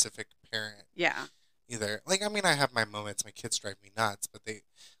of specific parent yeah. either. Like I mean, I have my moments. My kids drive me nuts, but they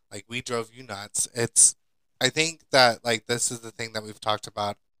like we drove you nuts. I think that like this is the thing that we've talked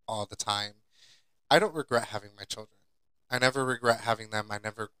about all the time. I don't regret having my children. I never regret having them. I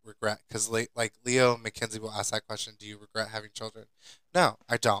never regret because like Leo and Mackenzie will ask that question. Do you regret having children? No,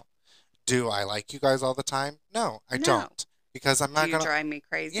 I don't. Do I like you guys all the time? No, I No. don't. Because I'm Do not you gonna. drive me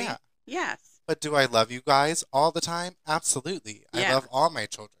crazy? Yeah, Yes. but do I love you guys all the time? Absolutely. I Yeah. love all my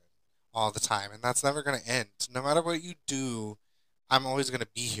children all the time, and that's never gonna end. No matter what you do, I'm always gonna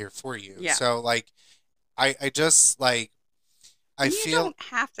be here for you. Yeah. So like, I just like I And you feel don't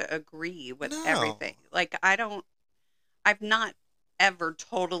have to agree with no. everything. Like, I've not ever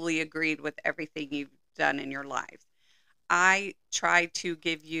totally agreed with everything you've done in your life. I try to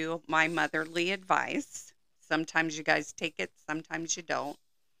give you my motherly advice. Sometimes you guys take it, sometimes you don't.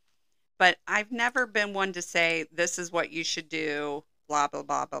 But I've never been one to say, this is what you should do, blah, blah,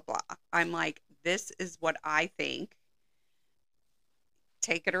 blah, blah, blah. I'm like, this is what I think.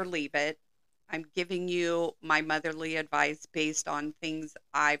 Take it or leave it. I'm giving you my motherly advice based on things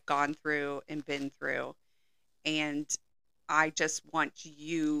I've gone through and been through. And I just want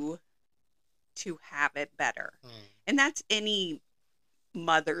you to have it better. Hmm. And that's any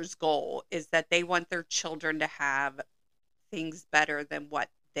mother's goal, is that they want their children to have things better than what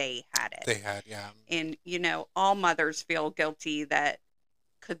they had it. They had, yeah. And, all mothers feel guilty that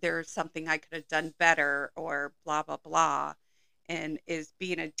could there something I could have done better or blah, blah, blah. And is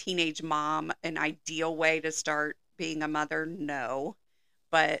being a teenage mom an ideal way to start being a mother? No.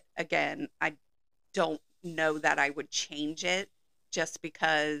 But again, I don't know that I would change it just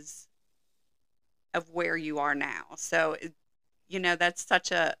because of where you are now. So, that's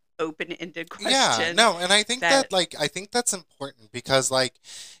such a open-ended Yeah, question. no, and I think that- I think that's important because like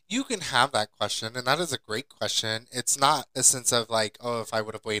you can have that question and that is a great question. It's not a sense of like, oh, if I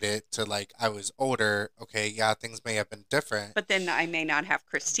would have waited to like I was older, okay, yeah, things may have been different. But then I may not have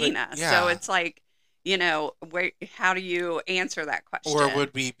Christina. So yeah. it's like, how do you answer that question? Or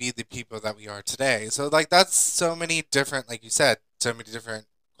would we be the people that we are today? So like that's so many different, like you said, so many different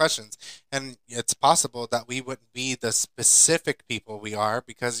questions. And it's possible that we wouldn't be the specific people we are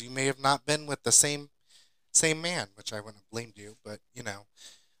because you may have not been with the same man, which I wouldn't have blamed you, but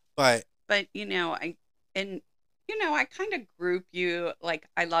but But and I kind of group you like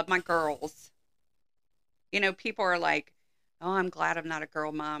I love my girls. People are like, "Oh, I'm glad I'm not a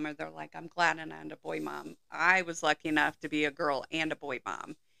girl mom," or they're like, "I'm glad I'm not a boy mom." I was lucky enough to be a girl and a boy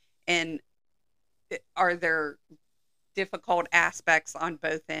mom. And are there difficult aspects on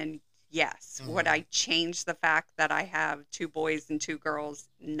both ends? Yes. Would mhm, I change the fact that I have two boys and two girls?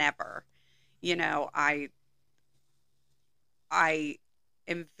 Never. You know, I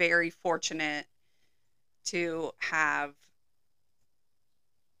am very fortunate to have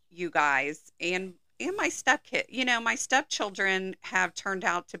you guys and my stepkid. My stepchildren have turned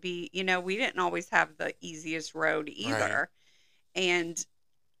out to be, we didn't always have the easiest road right. either. And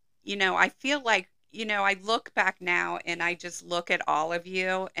I feel like, I look back now and I just look at all of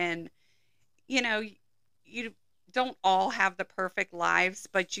you and you know, you don't all have the perfect lives,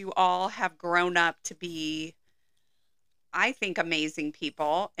 but you all have grown up to be, I think, amazing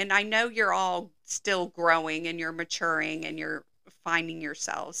people. And I know you're all still growing and you're maturing and you're finding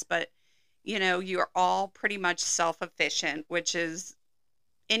yourselves, but you're all pretty much self-efficient, which is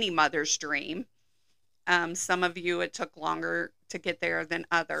any mother's dream. Some of you it took longer to get there than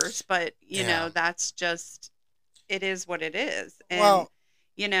others, but Yeah. that's just it is what it is. And Well,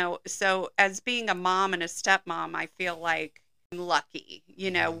 so as being a mom and a stepmom, I feel like I'm lucky.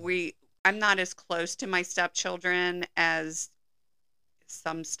 mhm, I'm not as close to my stepchildren as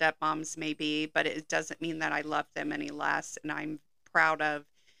some stepmoms may be, but it doesn't mean that I love them any less. And I'm proud of,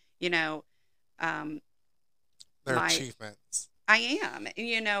 you know, um, their my, achievements. I am,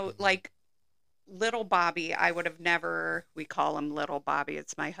 Mhm. like little Bobby, I would have never, we call him little Bobby.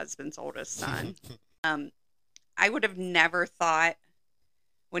 It's my husband's oldest son. Um, I would have never thought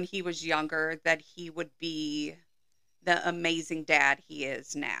when he was younger that he would be the amazing dad he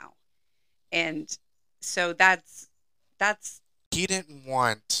is now. And so that's He didn't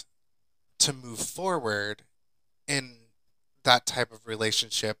want to move forward in that type of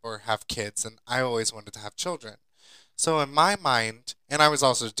relationship or have kids, and I always wanted to have children. So in my mind, and I was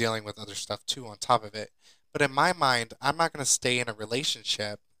also dealing with other stuff too on top of it, but in my mind, I'm not going to stay in a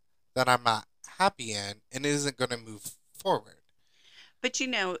relationship that I'm not happy in and isn't going to move forward. but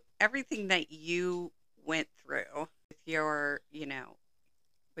everything that you went through with your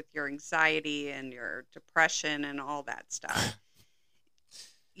anxiety and your depression and all that stuff.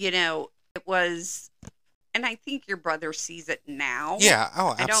 It was, and I think your brother sees it now. Yeah,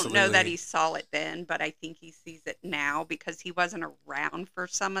 oh, I don't know that he absolutely. saw it then, but I think he sees it now because he wasn't around for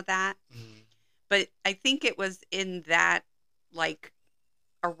some of that. Mhm. But I think it was in that, like,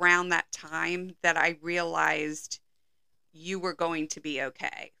 around that time that I realized you were going to be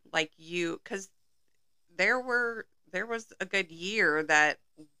okay. Like because there was a good year that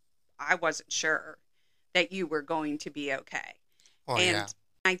I wasn't sure that you were going to be okay. Well, yeah. And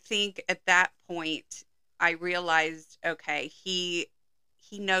I think at that point I realized, okay, he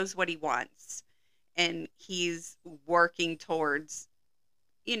knows what he wants and he's working towards,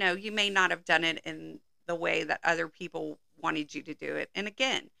 you may not have done it in the way that other people wanted you to do it. And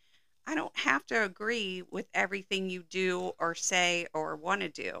again, I don't have to agree with everything you do or say or want to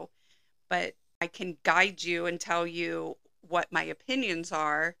do, but I can guide you and tell you what my opinions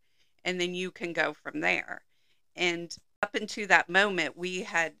are, and then you can go from there. And up until that moment, you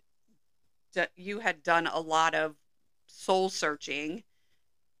had done a lot of soul searching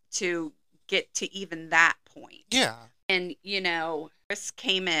to get to even that point. Yeah. And Chris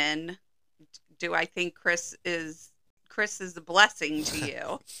came in. Do I think Chris is a blessing to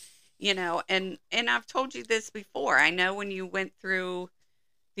you? And I've told you this before. I know when you went through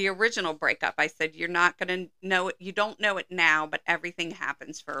the original breakup, I said you're not going to know it. You don't know it now, but everything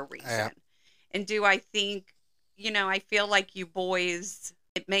happens for a Yeah. reason. And do I think, I feel like you boys,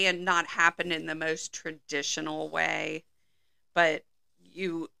 it may have not happened in the most traditional way, but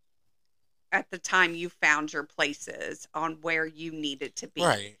you, at the time, you found your places on where you needed to be.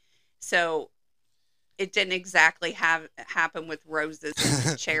 Right. So it didn't exactly have happen with roses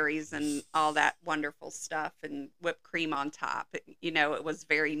and cherries and all that wonderful stuff and whipped cream on top. It was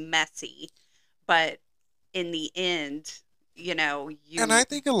very messy, but in the end, And I you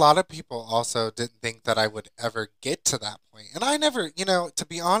think a lot of people also didn't think that I would ever get to that point. And I never, to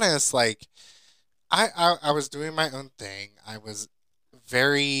be honest, like I was doing my own thing. I was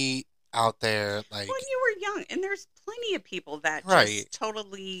very out there, when like, you were young, and there's plenty of people that right. just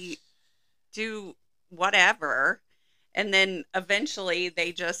totally do whatever, and then eventually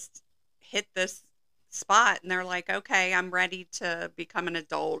they just hit this spot and they're like, okay, I'm ready to become an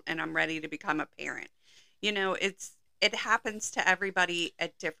adult and I'm ready to become a parent. It happens to everybody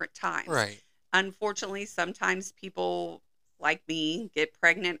at different times. Right. Unfortunately, sometimes people like me get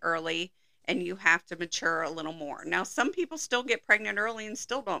pregnant early and you have to mature a little more. Now, some people still get pregnant early and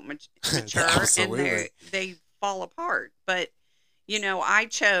still don't mature and Absolutely. they fall apart. But,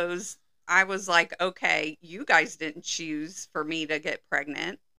 I was like, okay, you guys didn't choose for me to get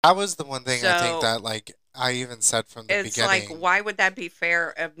pregnant. That was the one thing I think So that like I even said from the it's like, beginning. why would that be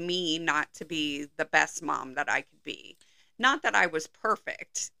fair of me not to be the best mom that I could be? Not that I was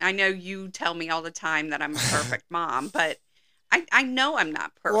perfect. I know you tell me all the time that I'm a perfect mom, but I know I'm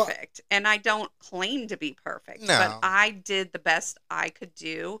not Well, perfect and I don't claim to be perfect, but no. I did the best I could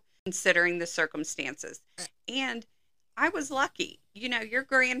do considering the circumstances. And I was lucky. Your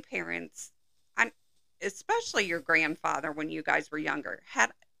grandparents, I'm especially your grandfather when you guys were younger,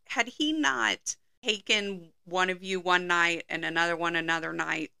 had he not taken one of you one night and another one another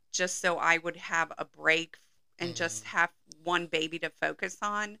night just so I would have a break and just Mm, have one baby to focus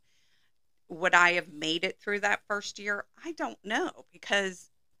on, would I have made it through that first year? I don't know because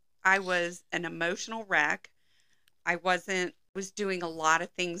I was an emotional wreck. I was doing a lot of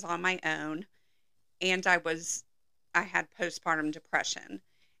things on my own and I had postpartum depression.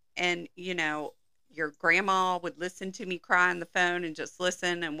 And your grandma would listen to me cry on the phone and just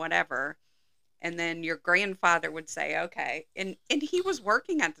listen and whatever. And then your grandfather would say, okay. And he was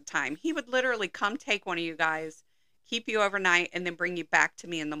working at the time. He would literally come take one of you guys, keep you overnight, and then bring you back to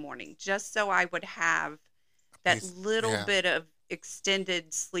me in the morning, just so I would have that peace. little Yeah. bit of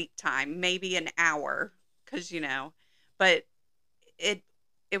extended sleep time, maybe an hour, because but it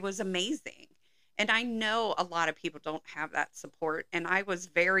it was amazing. And I know a lot of people don't have that support, and I was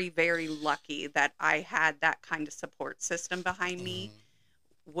very, very lucky that I had that kind of support system behind me. Mm.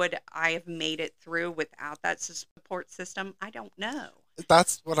 Would I have made it through without that support system? I don't know.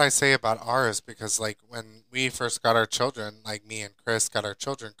 That's what I say about ours because like when we first got our children, like me and Chris got our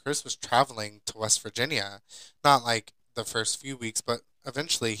children, Chris was traveling to West Virginia, not like the first few weeks, but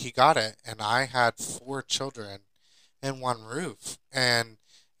eventually he got it, and I had four children in one roof, and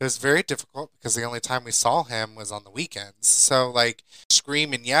it was very difficult because the only time we saw him was on the weekends. So like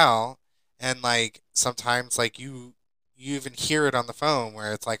scream and yell, and like sometimes like you even hear it on the phone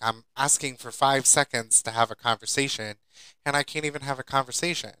where it's like I'm asking for 5 seconds to have a conversation, and I can't even have a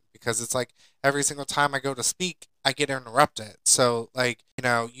conversation because it's like every single time I go to speak, I get interrupted. So like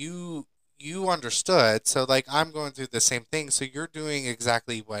you understood. So like I'm going through the same thing. So you're doing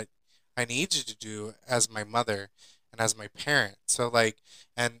exactly what I need you to do as my mother and as my parent. So like,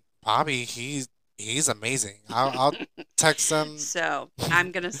 and Bobby, he's amazing. I'll text him. So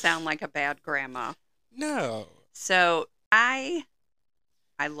I'm going to sound like a bad grandma. No. So I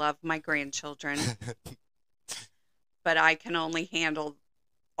love my grandchildren, but I can only handle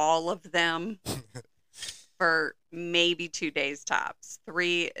all of them for maybe 2 days tops.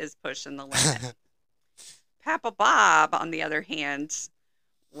 3 is pushing the limit. Papa Bob, on the other hand,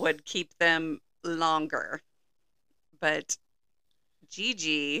 would keep them longer. But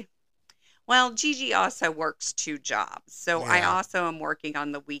Gigi, well, Gigi also works 2 jobs. So I Yeah. also am working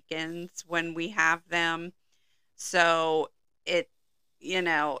on the weekends when we have them. So it,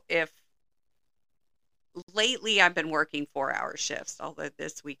 if lately I've been working 4-hour shifts, although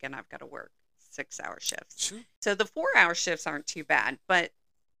this weekend I've got to work 6-hour shifts. Shoot. So the 4-hour shifts aren't too bad, but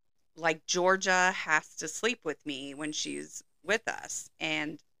like Georgia has to sleep with me when she's with us.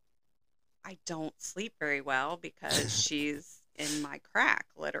 And I don't sleep very well because she's in my crack,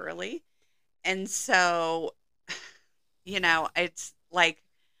 literally. And so, it's like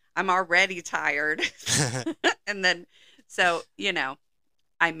I'm already tired. And then, so,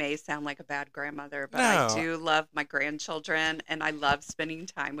 I may sound like a bad grandmother, but I No. do love my grandchildren and I love spending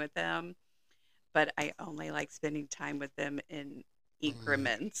time with them. But I only like spending time with them in Mm,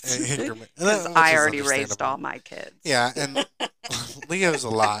 increments increment, because which I is already raised all understandable. my kids. Yeah, and Leo's a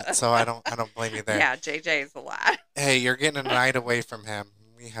lot, so I don't blame you there. Yeah, JJ is a lot. Hey, you're getting a night away from him.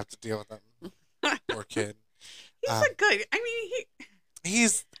 We have to deal with him. Poor kid. He's Um, a good. I mean,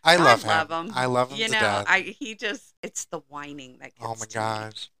 I I love love him. him. I love him to death. It's the whining that Oh my gets to me.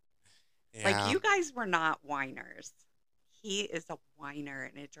 gosh. Like Yeah. you guys were not whiners. He is a whiner,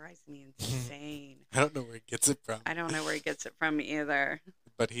 and it drives me insane. I don't know where he gets it from, I don't know where he gets it from either.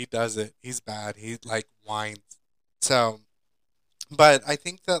 but he does it. He's bad. He like whines. So, but I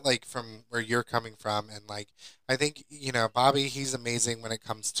think that like from where you're coming from, and like I think Bobby, he's amazing when it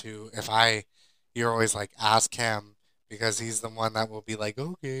comes to if you're always like ask him because he's the one that will be like,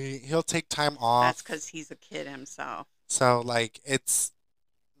 okay, he'll take time That's off. because he's a kid himself. So like it's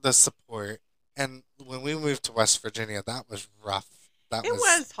the support. And when we moved to West Virginia, that was rough. That It was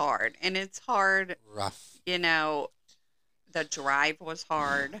was hard, and it's hard. rough. You know, the drive was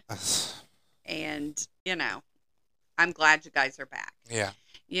hard, and I'm glad you guys are back. Yeah.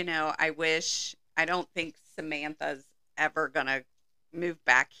 I don't think Samantha's ever gonna move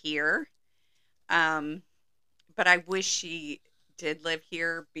back here. But I wish she did live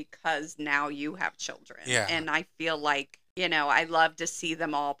here because now you have children. Yeah. And I feel like, I love to see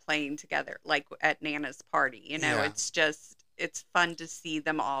them all playing together, like at Nana's party. Yeah. It's fun to see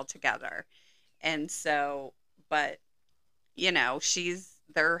them all together. And so, but,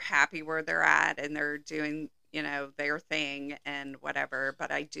 they're happy where they're at and they're doing, their thing and whatever.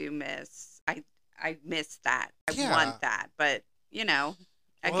 But I do I miss that. I Yeah. want that. But,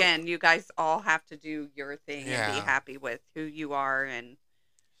 again, you guys all have to do your thing and Yeah. be happy with who you are. And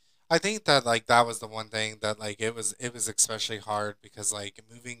I think that like that was the one thing that like it was especially hard because like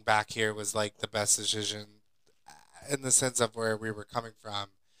moving back here was like the best decision in the sense of where we were coming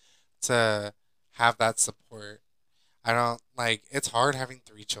from to have that support. I don't like it's hard having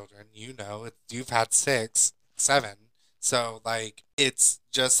three children. You've had six, seven. So like it's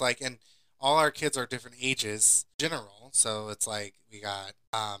just like and all our kids are different ages general. So it's like we got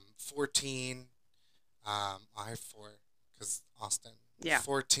 14 I have four because Austin. Yeah.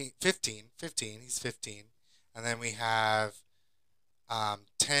 14, 15, 15. He's 15. And then we have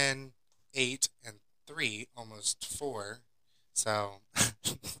 10, 8, and 3, almost 4. So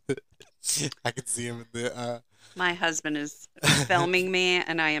I can see him in the. my husband is filming me,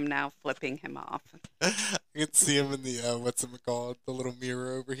 and I am now flipping him off. I can see him in the what's it called? The little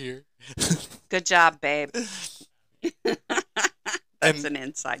mirror over here. Good job, babe. That's And- an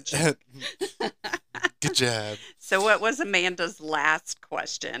inside joke. Good job. So, what was Amanda's last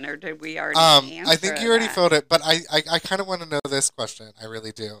question, or did we already answer I think you already that? filled it, but I kind of want to know this question. I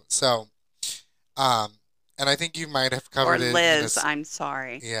really do. So, and I think you might have Or covered it. in Liz, this- I'm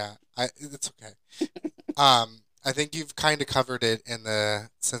sorry. Yeah, it's okay. I think you've kind of covered it in the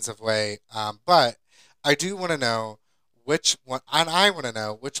sense of way. But I do want to know which one, and I want to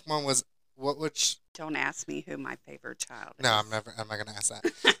know which one was which. Don't ask me who my favorite child is. No, I'm not going to ask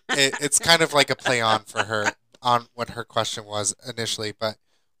that. It's kind of like a play on for her on what her question was initially. But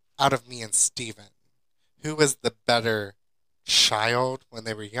out of me and Steven, who was the better child when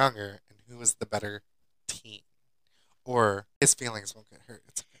they were younger, and who was the better teen? Or his feelings won't get hurt.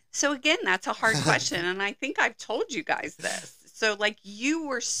 It's okay. So again, that's a hard question, and I think I've told you guys this. So like you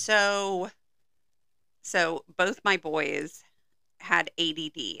were so both my boys had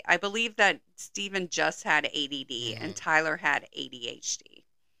ADD. I believe that Steven just had ADD and Mhm. Tyler had ADHD.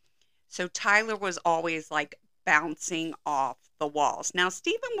 So Tyler was always like bouncing off the walls. Now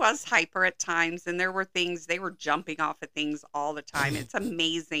Steven was hyper at times, and there were things they were jumping off of things all the time. It's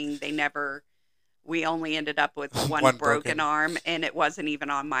amazing we only ended up with one One broken broken. arm, and it wasn't even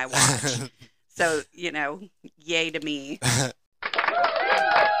on my watch. So, yay to me.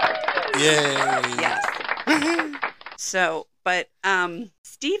 Yay! Yes. So, but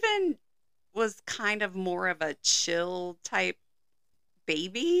Steven was kind of more of a chill type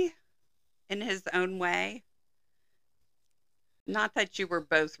baby in his own way. Not that you were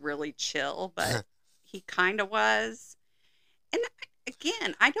both really chill, but he kind of was. And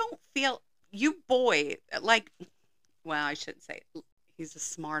again, I don't feel you boy like well, I shouldn't say it. He's a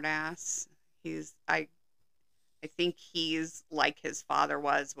smart ass. I think he's like his father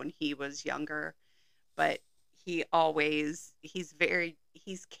was when he was younger, but he's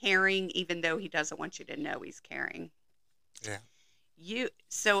caring even though he doesn't want you to know he's caring. Yeah.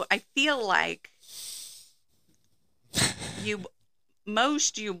 So I feel like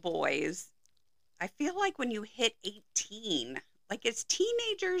most you boys, I feel like when you hit 18, like as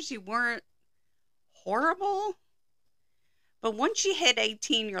teenagers, you weren't horrible. But once you hit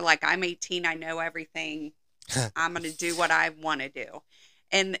 18, you're like, I'm 18, I know everything. I'm going to do what I want to do.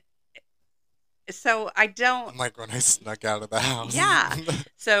 And so I don't, I'm like when I snuck out of the house. Yeah.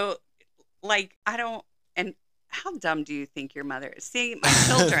 so like, I don't, and how dumb do you think your mother is? See, my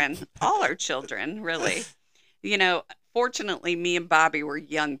children, all our children, really, fortunately, me and Bobby were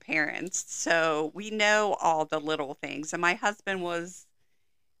young parents, so we know all the little things. And my husband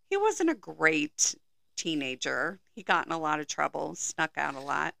he wasn't a great teenager. He got in a lot of trouble, snuck out a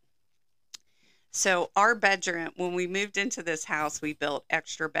lot. So our bedroom, when we moved into this house, we built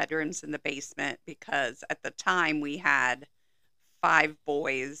extra bedrooms in the basement because at the time we had 5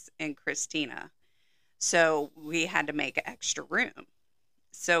 boys and Christina. So we had to make extra room.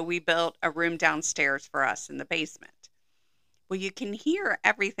 So we built a room downstairs for us in the basement. Well, you can hear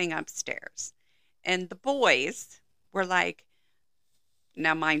everything upstairs. And the boys were like,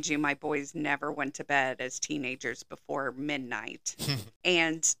 Now, mind you, my boys never went to bed as teenagers before midnight.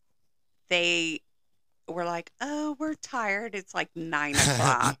 And they were like, oh, we're tired. It's like 9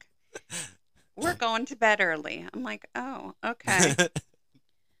 o'clock. We're going to bed early. I'm like, oh, okay.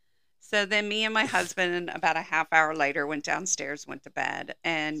 So then me and my husband, about a half hour later, went downstairs, went to bed,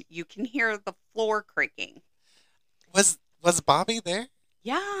 and you can hear the floor creaking. Was Bobby there?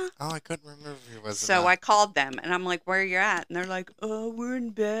 Yeah. Oh, I couldn't remember if he was. So I called them, and I'm like, where you at? And they're like, oh, we're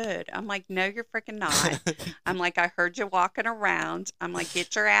in bed. I'm like, no, you're freaking not. I'm like, I heard you walking around. I'm like,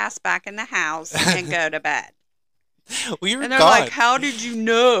 get your ass back in the house and go to bed. We were And they're gone. like, how did you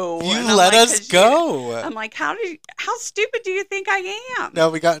know? You And I'm let like, us 'Cause go. I'm like, how stupid do you think I am? No,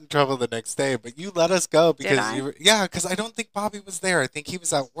 we got in trouble the next day, but you let us go because I? you were, yeah, because I don't think Bobby was there. I think he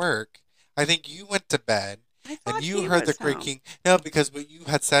was at work. I think you went to bed I and thought you he heard the was home. creaking. No, because what you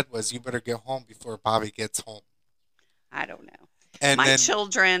had said was you better get home before Bobby gets home. I don't know. And My then,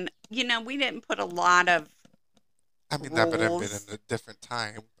 children, we didn't put a lot of, I mean, that would have been rules. in a different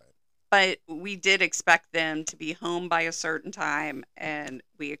time. but we did expect them to be home by a certain time, and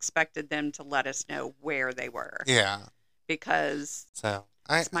we expected them to let us know where they were Yeah. because So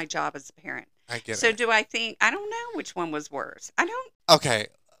it's my job as a parent. I get So it. do I think, I don't know which one was worse. I don't, Okay.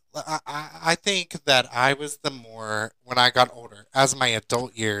 I think that I was the more, when I got older, as my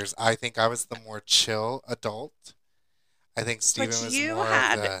adult years, I think I was the more chill adult. I think Steven but was you more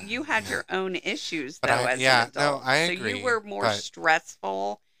had of the. you had your own issues But though I- as yeah, an no, adult. I So agree, you were more but-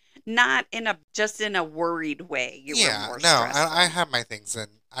 stressful, not in a just in a worried way. You were Yeah, more no, stressful. I have my things,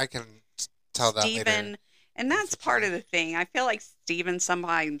 and I can tell that later. Steven, and that's part of the thing. I feel like Steven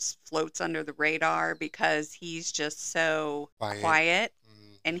sometimes floats under the radar because he's just so quiet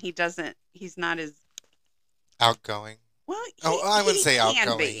Mm, and he's not as outgoing. well. I wouldn't say can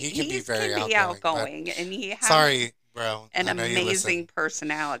outgoing. Be. He can be He's very can be outgoing, but- and he has Sorry, bro. an I know you amazing listen.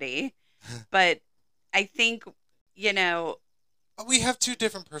 personality. But I think, We have two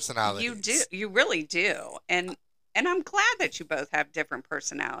different personalities. you do. You really do. And I'm glad that you both have different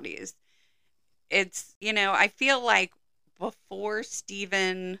personalities. It's, I feel like before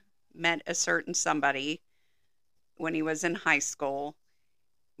Steven met a certain somebody when he was in high school,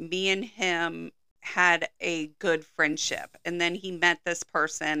 me and him had a good friendship. And then he met this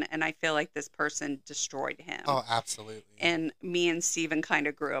person, and I feel like this person destroyed him. Oh, absolutely. And me and Steven kind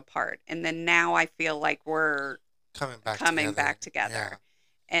of grew apart. And then now I feel like we're coming back together. Yeah.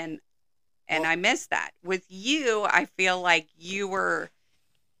 And Well- I miss that. With you, I feel like you were,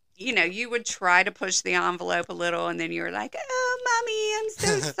 you would try to push the envelope a little, and then you were like, "Oh, mommy,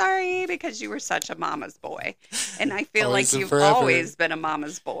 I'm so sorry," because you were such a mama's boy. And I feel Always like and you've forever. always been a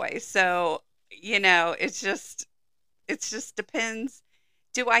mama's boy. So, it just depends.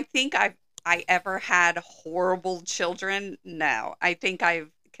 Do I think I ever had horrible children? No. I think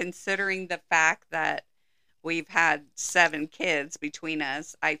considering the fact that we've had 7 kids between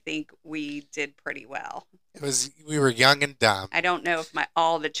us, I think we did pretty well. We were young and dumb. I don't know if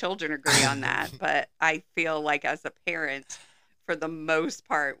all the children agree on that, but I feel like as a parent, for the most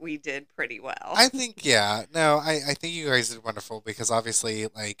part, we did pretty well. I think, yeah. No, I think you guys did wonderful because obviously,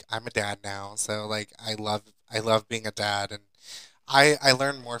 like, I'm a dad now, so like I love being a dad, and I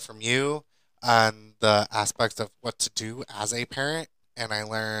learn more from you on the aspects of what to do as a parent, and I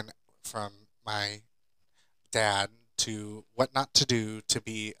learn from my dad to what not to do to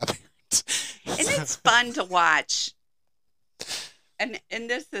be a parent. And it's fun to watch. And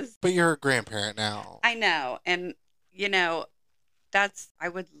this is, But you're a grandparent now. I know, and I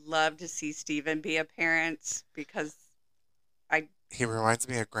would love to see Steven be a parent because He reminds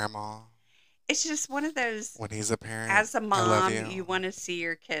me of grandma it's just one of those. when he's a parent. As a I love mom, you. you want to see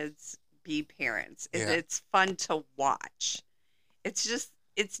your kids be parents. Yeah. It's fun to watch.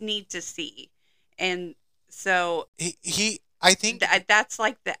 It's neat to see. And so I think that's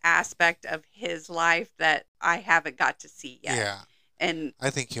like the aspect of his life that I haven't got to see yet. yeah, And I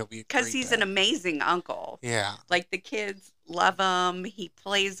think he'll be because great he's dad. an amazing uncle. Yeah. Like the kids love him. He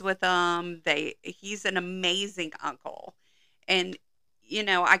plays with them. He's an amazing uncle. And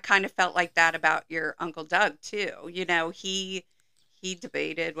I kind of felt like that about your Uncle Doug too. He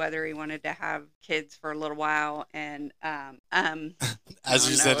debated whether he wanted to have kids for a little while, and As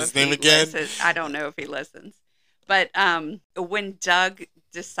you don't said know his if name he again. I don't know if he listens. But when Doug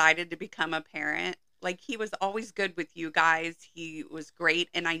decided to become a parent, like he was always good with you guys. He was great,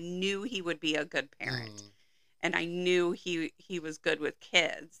 and I knew he would be a good parent. Mm. And I knew he was good with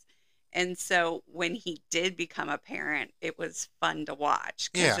kids. And so when he did become a parent, it was fun to watch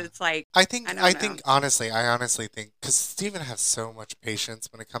because Yeah. it's like, I think I don't I know. think honestly, I honestly think because Steven has so much patience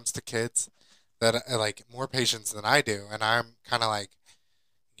when it comes to kids that like more patience than I do, and I'm kind of like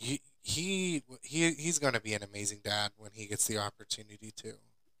he's going to be an amazing dad when he gets the opportunity to.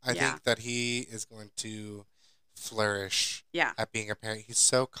 I Yeah. think that he is going to flourish Yeah. at being a parent. He's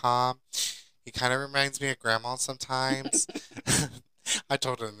so calm. He kind of reminds me of grandma sometimes. I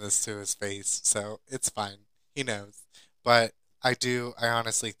told him this to his face, so it's fine. He knows. But I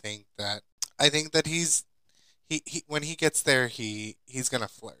honestly think that he when he gets there, he's gonna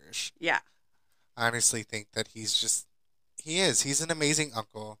flourish. Yeah. I honestly think that he's an amazing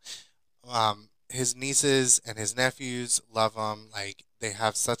uncle. His nieces and his nephews love him. Like they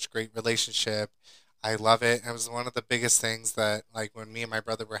have such great relationship. I love it. It was one of the biggest things that, like, when me and my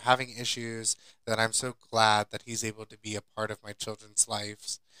brother were having issues, that I'm so glad that he's able to be a part of my children's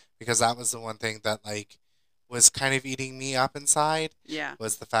lives, because that was the one thing that, like, was kind of eating me up inside, Yeah.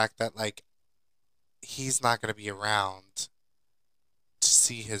 was the fact that, like, he's not going to be around to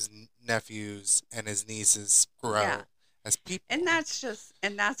see his nephews and his nieces grow Yeah. as people. And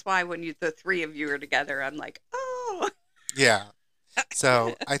that's why when the three of you are together, I'm like, oh. Yeah.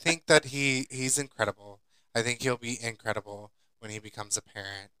 So I think that he's incredible. I think he'll be incredible when he becomes a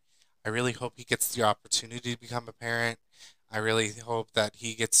parent. I really hope he gets the opportunity to become a parent. I really hope that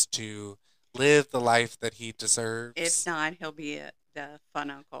he gets to live the life that he deserves. If not, he'll be the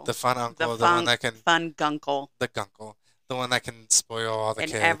fun uncle. The fun uncle, the the one that can, fun gunkle. the gunkle, the one that can spoil all the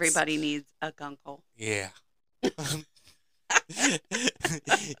And kids. everybody needs a gunkle. Yeah.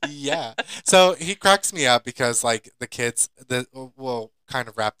 Yeah. So he cracks me up because, like, the kids, we'll kind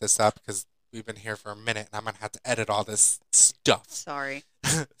of wrap this up because we've been here for a minute and I'm going to have to edit all this stuff. Sorry.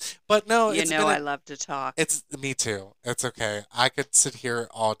 But no, You it's know been I love to talk. it's me too. It's okay. I could sit here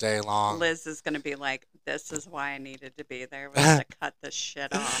all day long. Liz is going to be like, this is why I needed to be there, was to cut this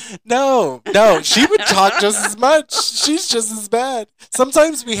shit off. No, she would talk just as much. She's just as bad.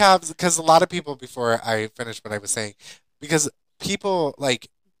 Sometimes we have, because a lot of people, before I finish what I was saying, because people, like,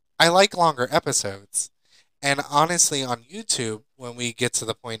 I like longer episodes. And honestly, on YouTube, when we get to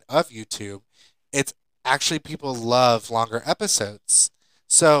the point of YouTube, it's actually people love longer episodes.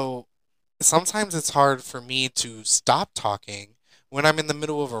 So sometimes it's hard for me to stop talking when I'm in the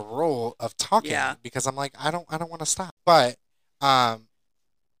middle of a roll of talking, Yeah. because I'm like, I don't want to stop. But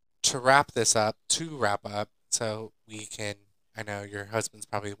to wrap up, so we can, I know your husband's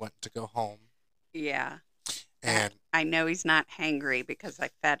probably wanting to go home, Yeah. and I know he's not hangry because I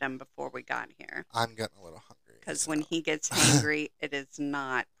fed him before we got here. I'm getting a little hungry. Because so when he gets hangry, it is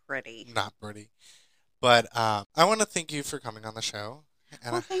not pretty. not pretty. But I want to thank you for coming on the show.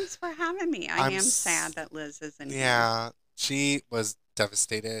 And Well, thanks for having me. I I'm am s- sad that Liz isn't here. yeah, she was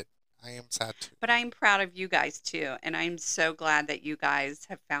devastated. I am sad too. But I'm proud of you guys too. And I'm so glad that you guys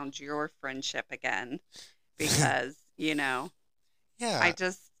have found your friendship again. Because, Yeah.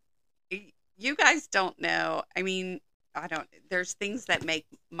 you guys don't know. I mean, there's things that make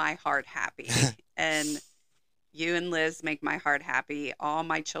my heart happy. And you and Liz make my heart happy. All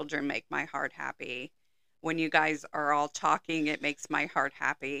my children make my heart happy. When you guys are all talking, it makes my heart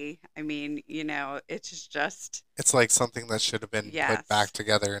happy. I mean, it's just, It's like something that should have been Yes. put back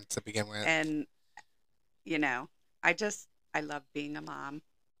together to begin with. and, I love being a mom.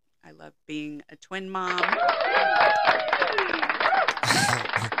 I love being a twin mom.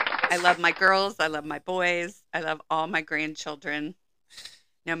 I love my girls. I love my boys. I love all my grandchildren,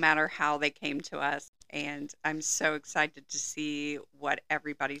 no matter how they came to us. And I'm so excited to see what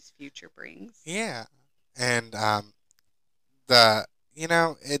everybody's future brings. Yeah. And I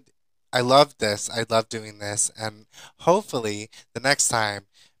love this. I love doing this, and hopefully the next time,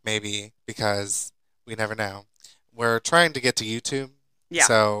 maybe, because we never know, we're trying to get to YouTube. Yeah.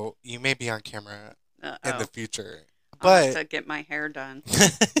 So you may be on camera in the future. I'll have But to get my hair done.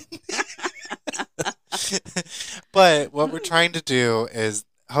 but what we're trying to do is,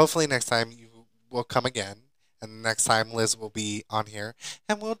 hopefully next time you will come again, and next time Liz will be on here,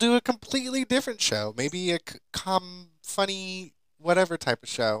 and we'll do a completely different show, maybe a funny, whatever type of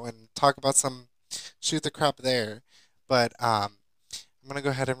show, and talk about shoot the crap there. But I'm gonna go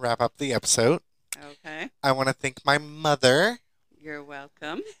ahead and wrap up the episode. Okay. I want to thank my mother, You're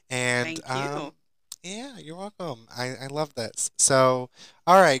welcome. and Thank you. yeah, you're welcome. I love this. So,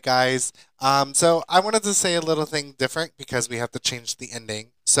 all right, guys. So I wanted to say a little thing different because we have to change the ending.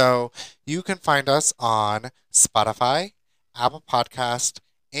 So you can find us on Spotify, Apple Podcast,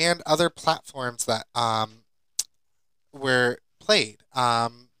 and other platforms that were played.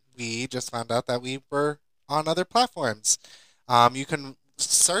 We just found out that we were on other platforms. You can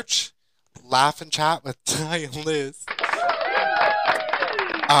search Laugh and Chat with Ty and Liz.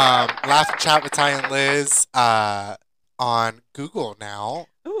 Laugh and Chat with Ty and Liz on Google now.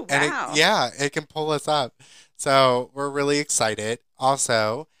 Ooh, And wow. it can pull us up. So we're really excited.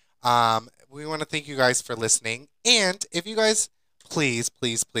 Also, we want to thank you guys for listening. And if you guys, please,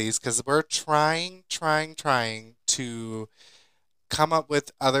 please, please, because we're trying to come up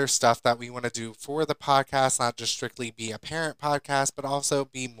with other stuff that we want to do for the podcast, not just strictly be a parent podcast, but also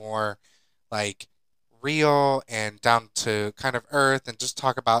be more like real and down to kind of earth and just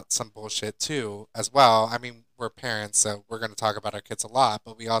talk about some bullshit too as well. I mean, we're parents, so we're going to talk about our kids a lot,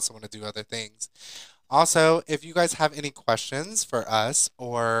 but we also want to do other things. Also, if you guys have any questions for us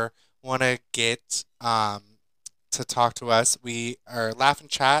or want to get to talk to us, we are laugh and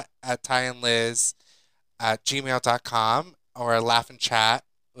chat at Ty and Liz at gmail.com or laugh and chat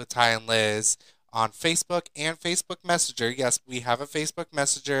with Ty and Liz on Facebook and Facebook Messenger. Yes, we have a Facebook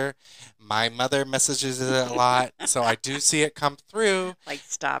Messenger. My mother messages it a lot, so I do see it come through. Like,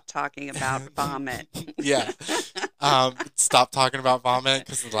 stop talking about vomit. Yeah. Stop talking about vomit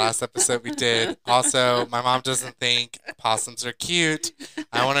because the last episode we did. Also, my mom doesn't think possums are cute.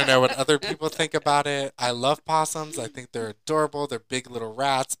 I want to know what other people think about it. I love possums. I think they're adorable. They're big little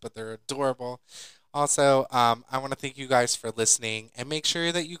rats, but they're adorable. Also, I want to thank you guys for listening and make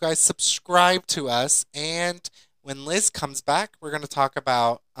sure that you guys subscribe to us. And when Liz comes back, we're going to talk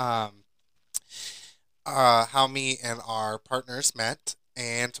about how me and our partners met.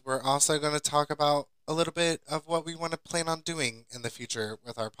 And we're also going to talk about a little bit of what we want to plan on doing in the future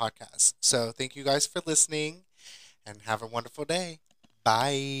with our podcast. So thank you guys for listening and have a wonderful day.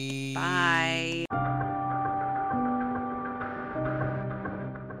 Bye. Bye.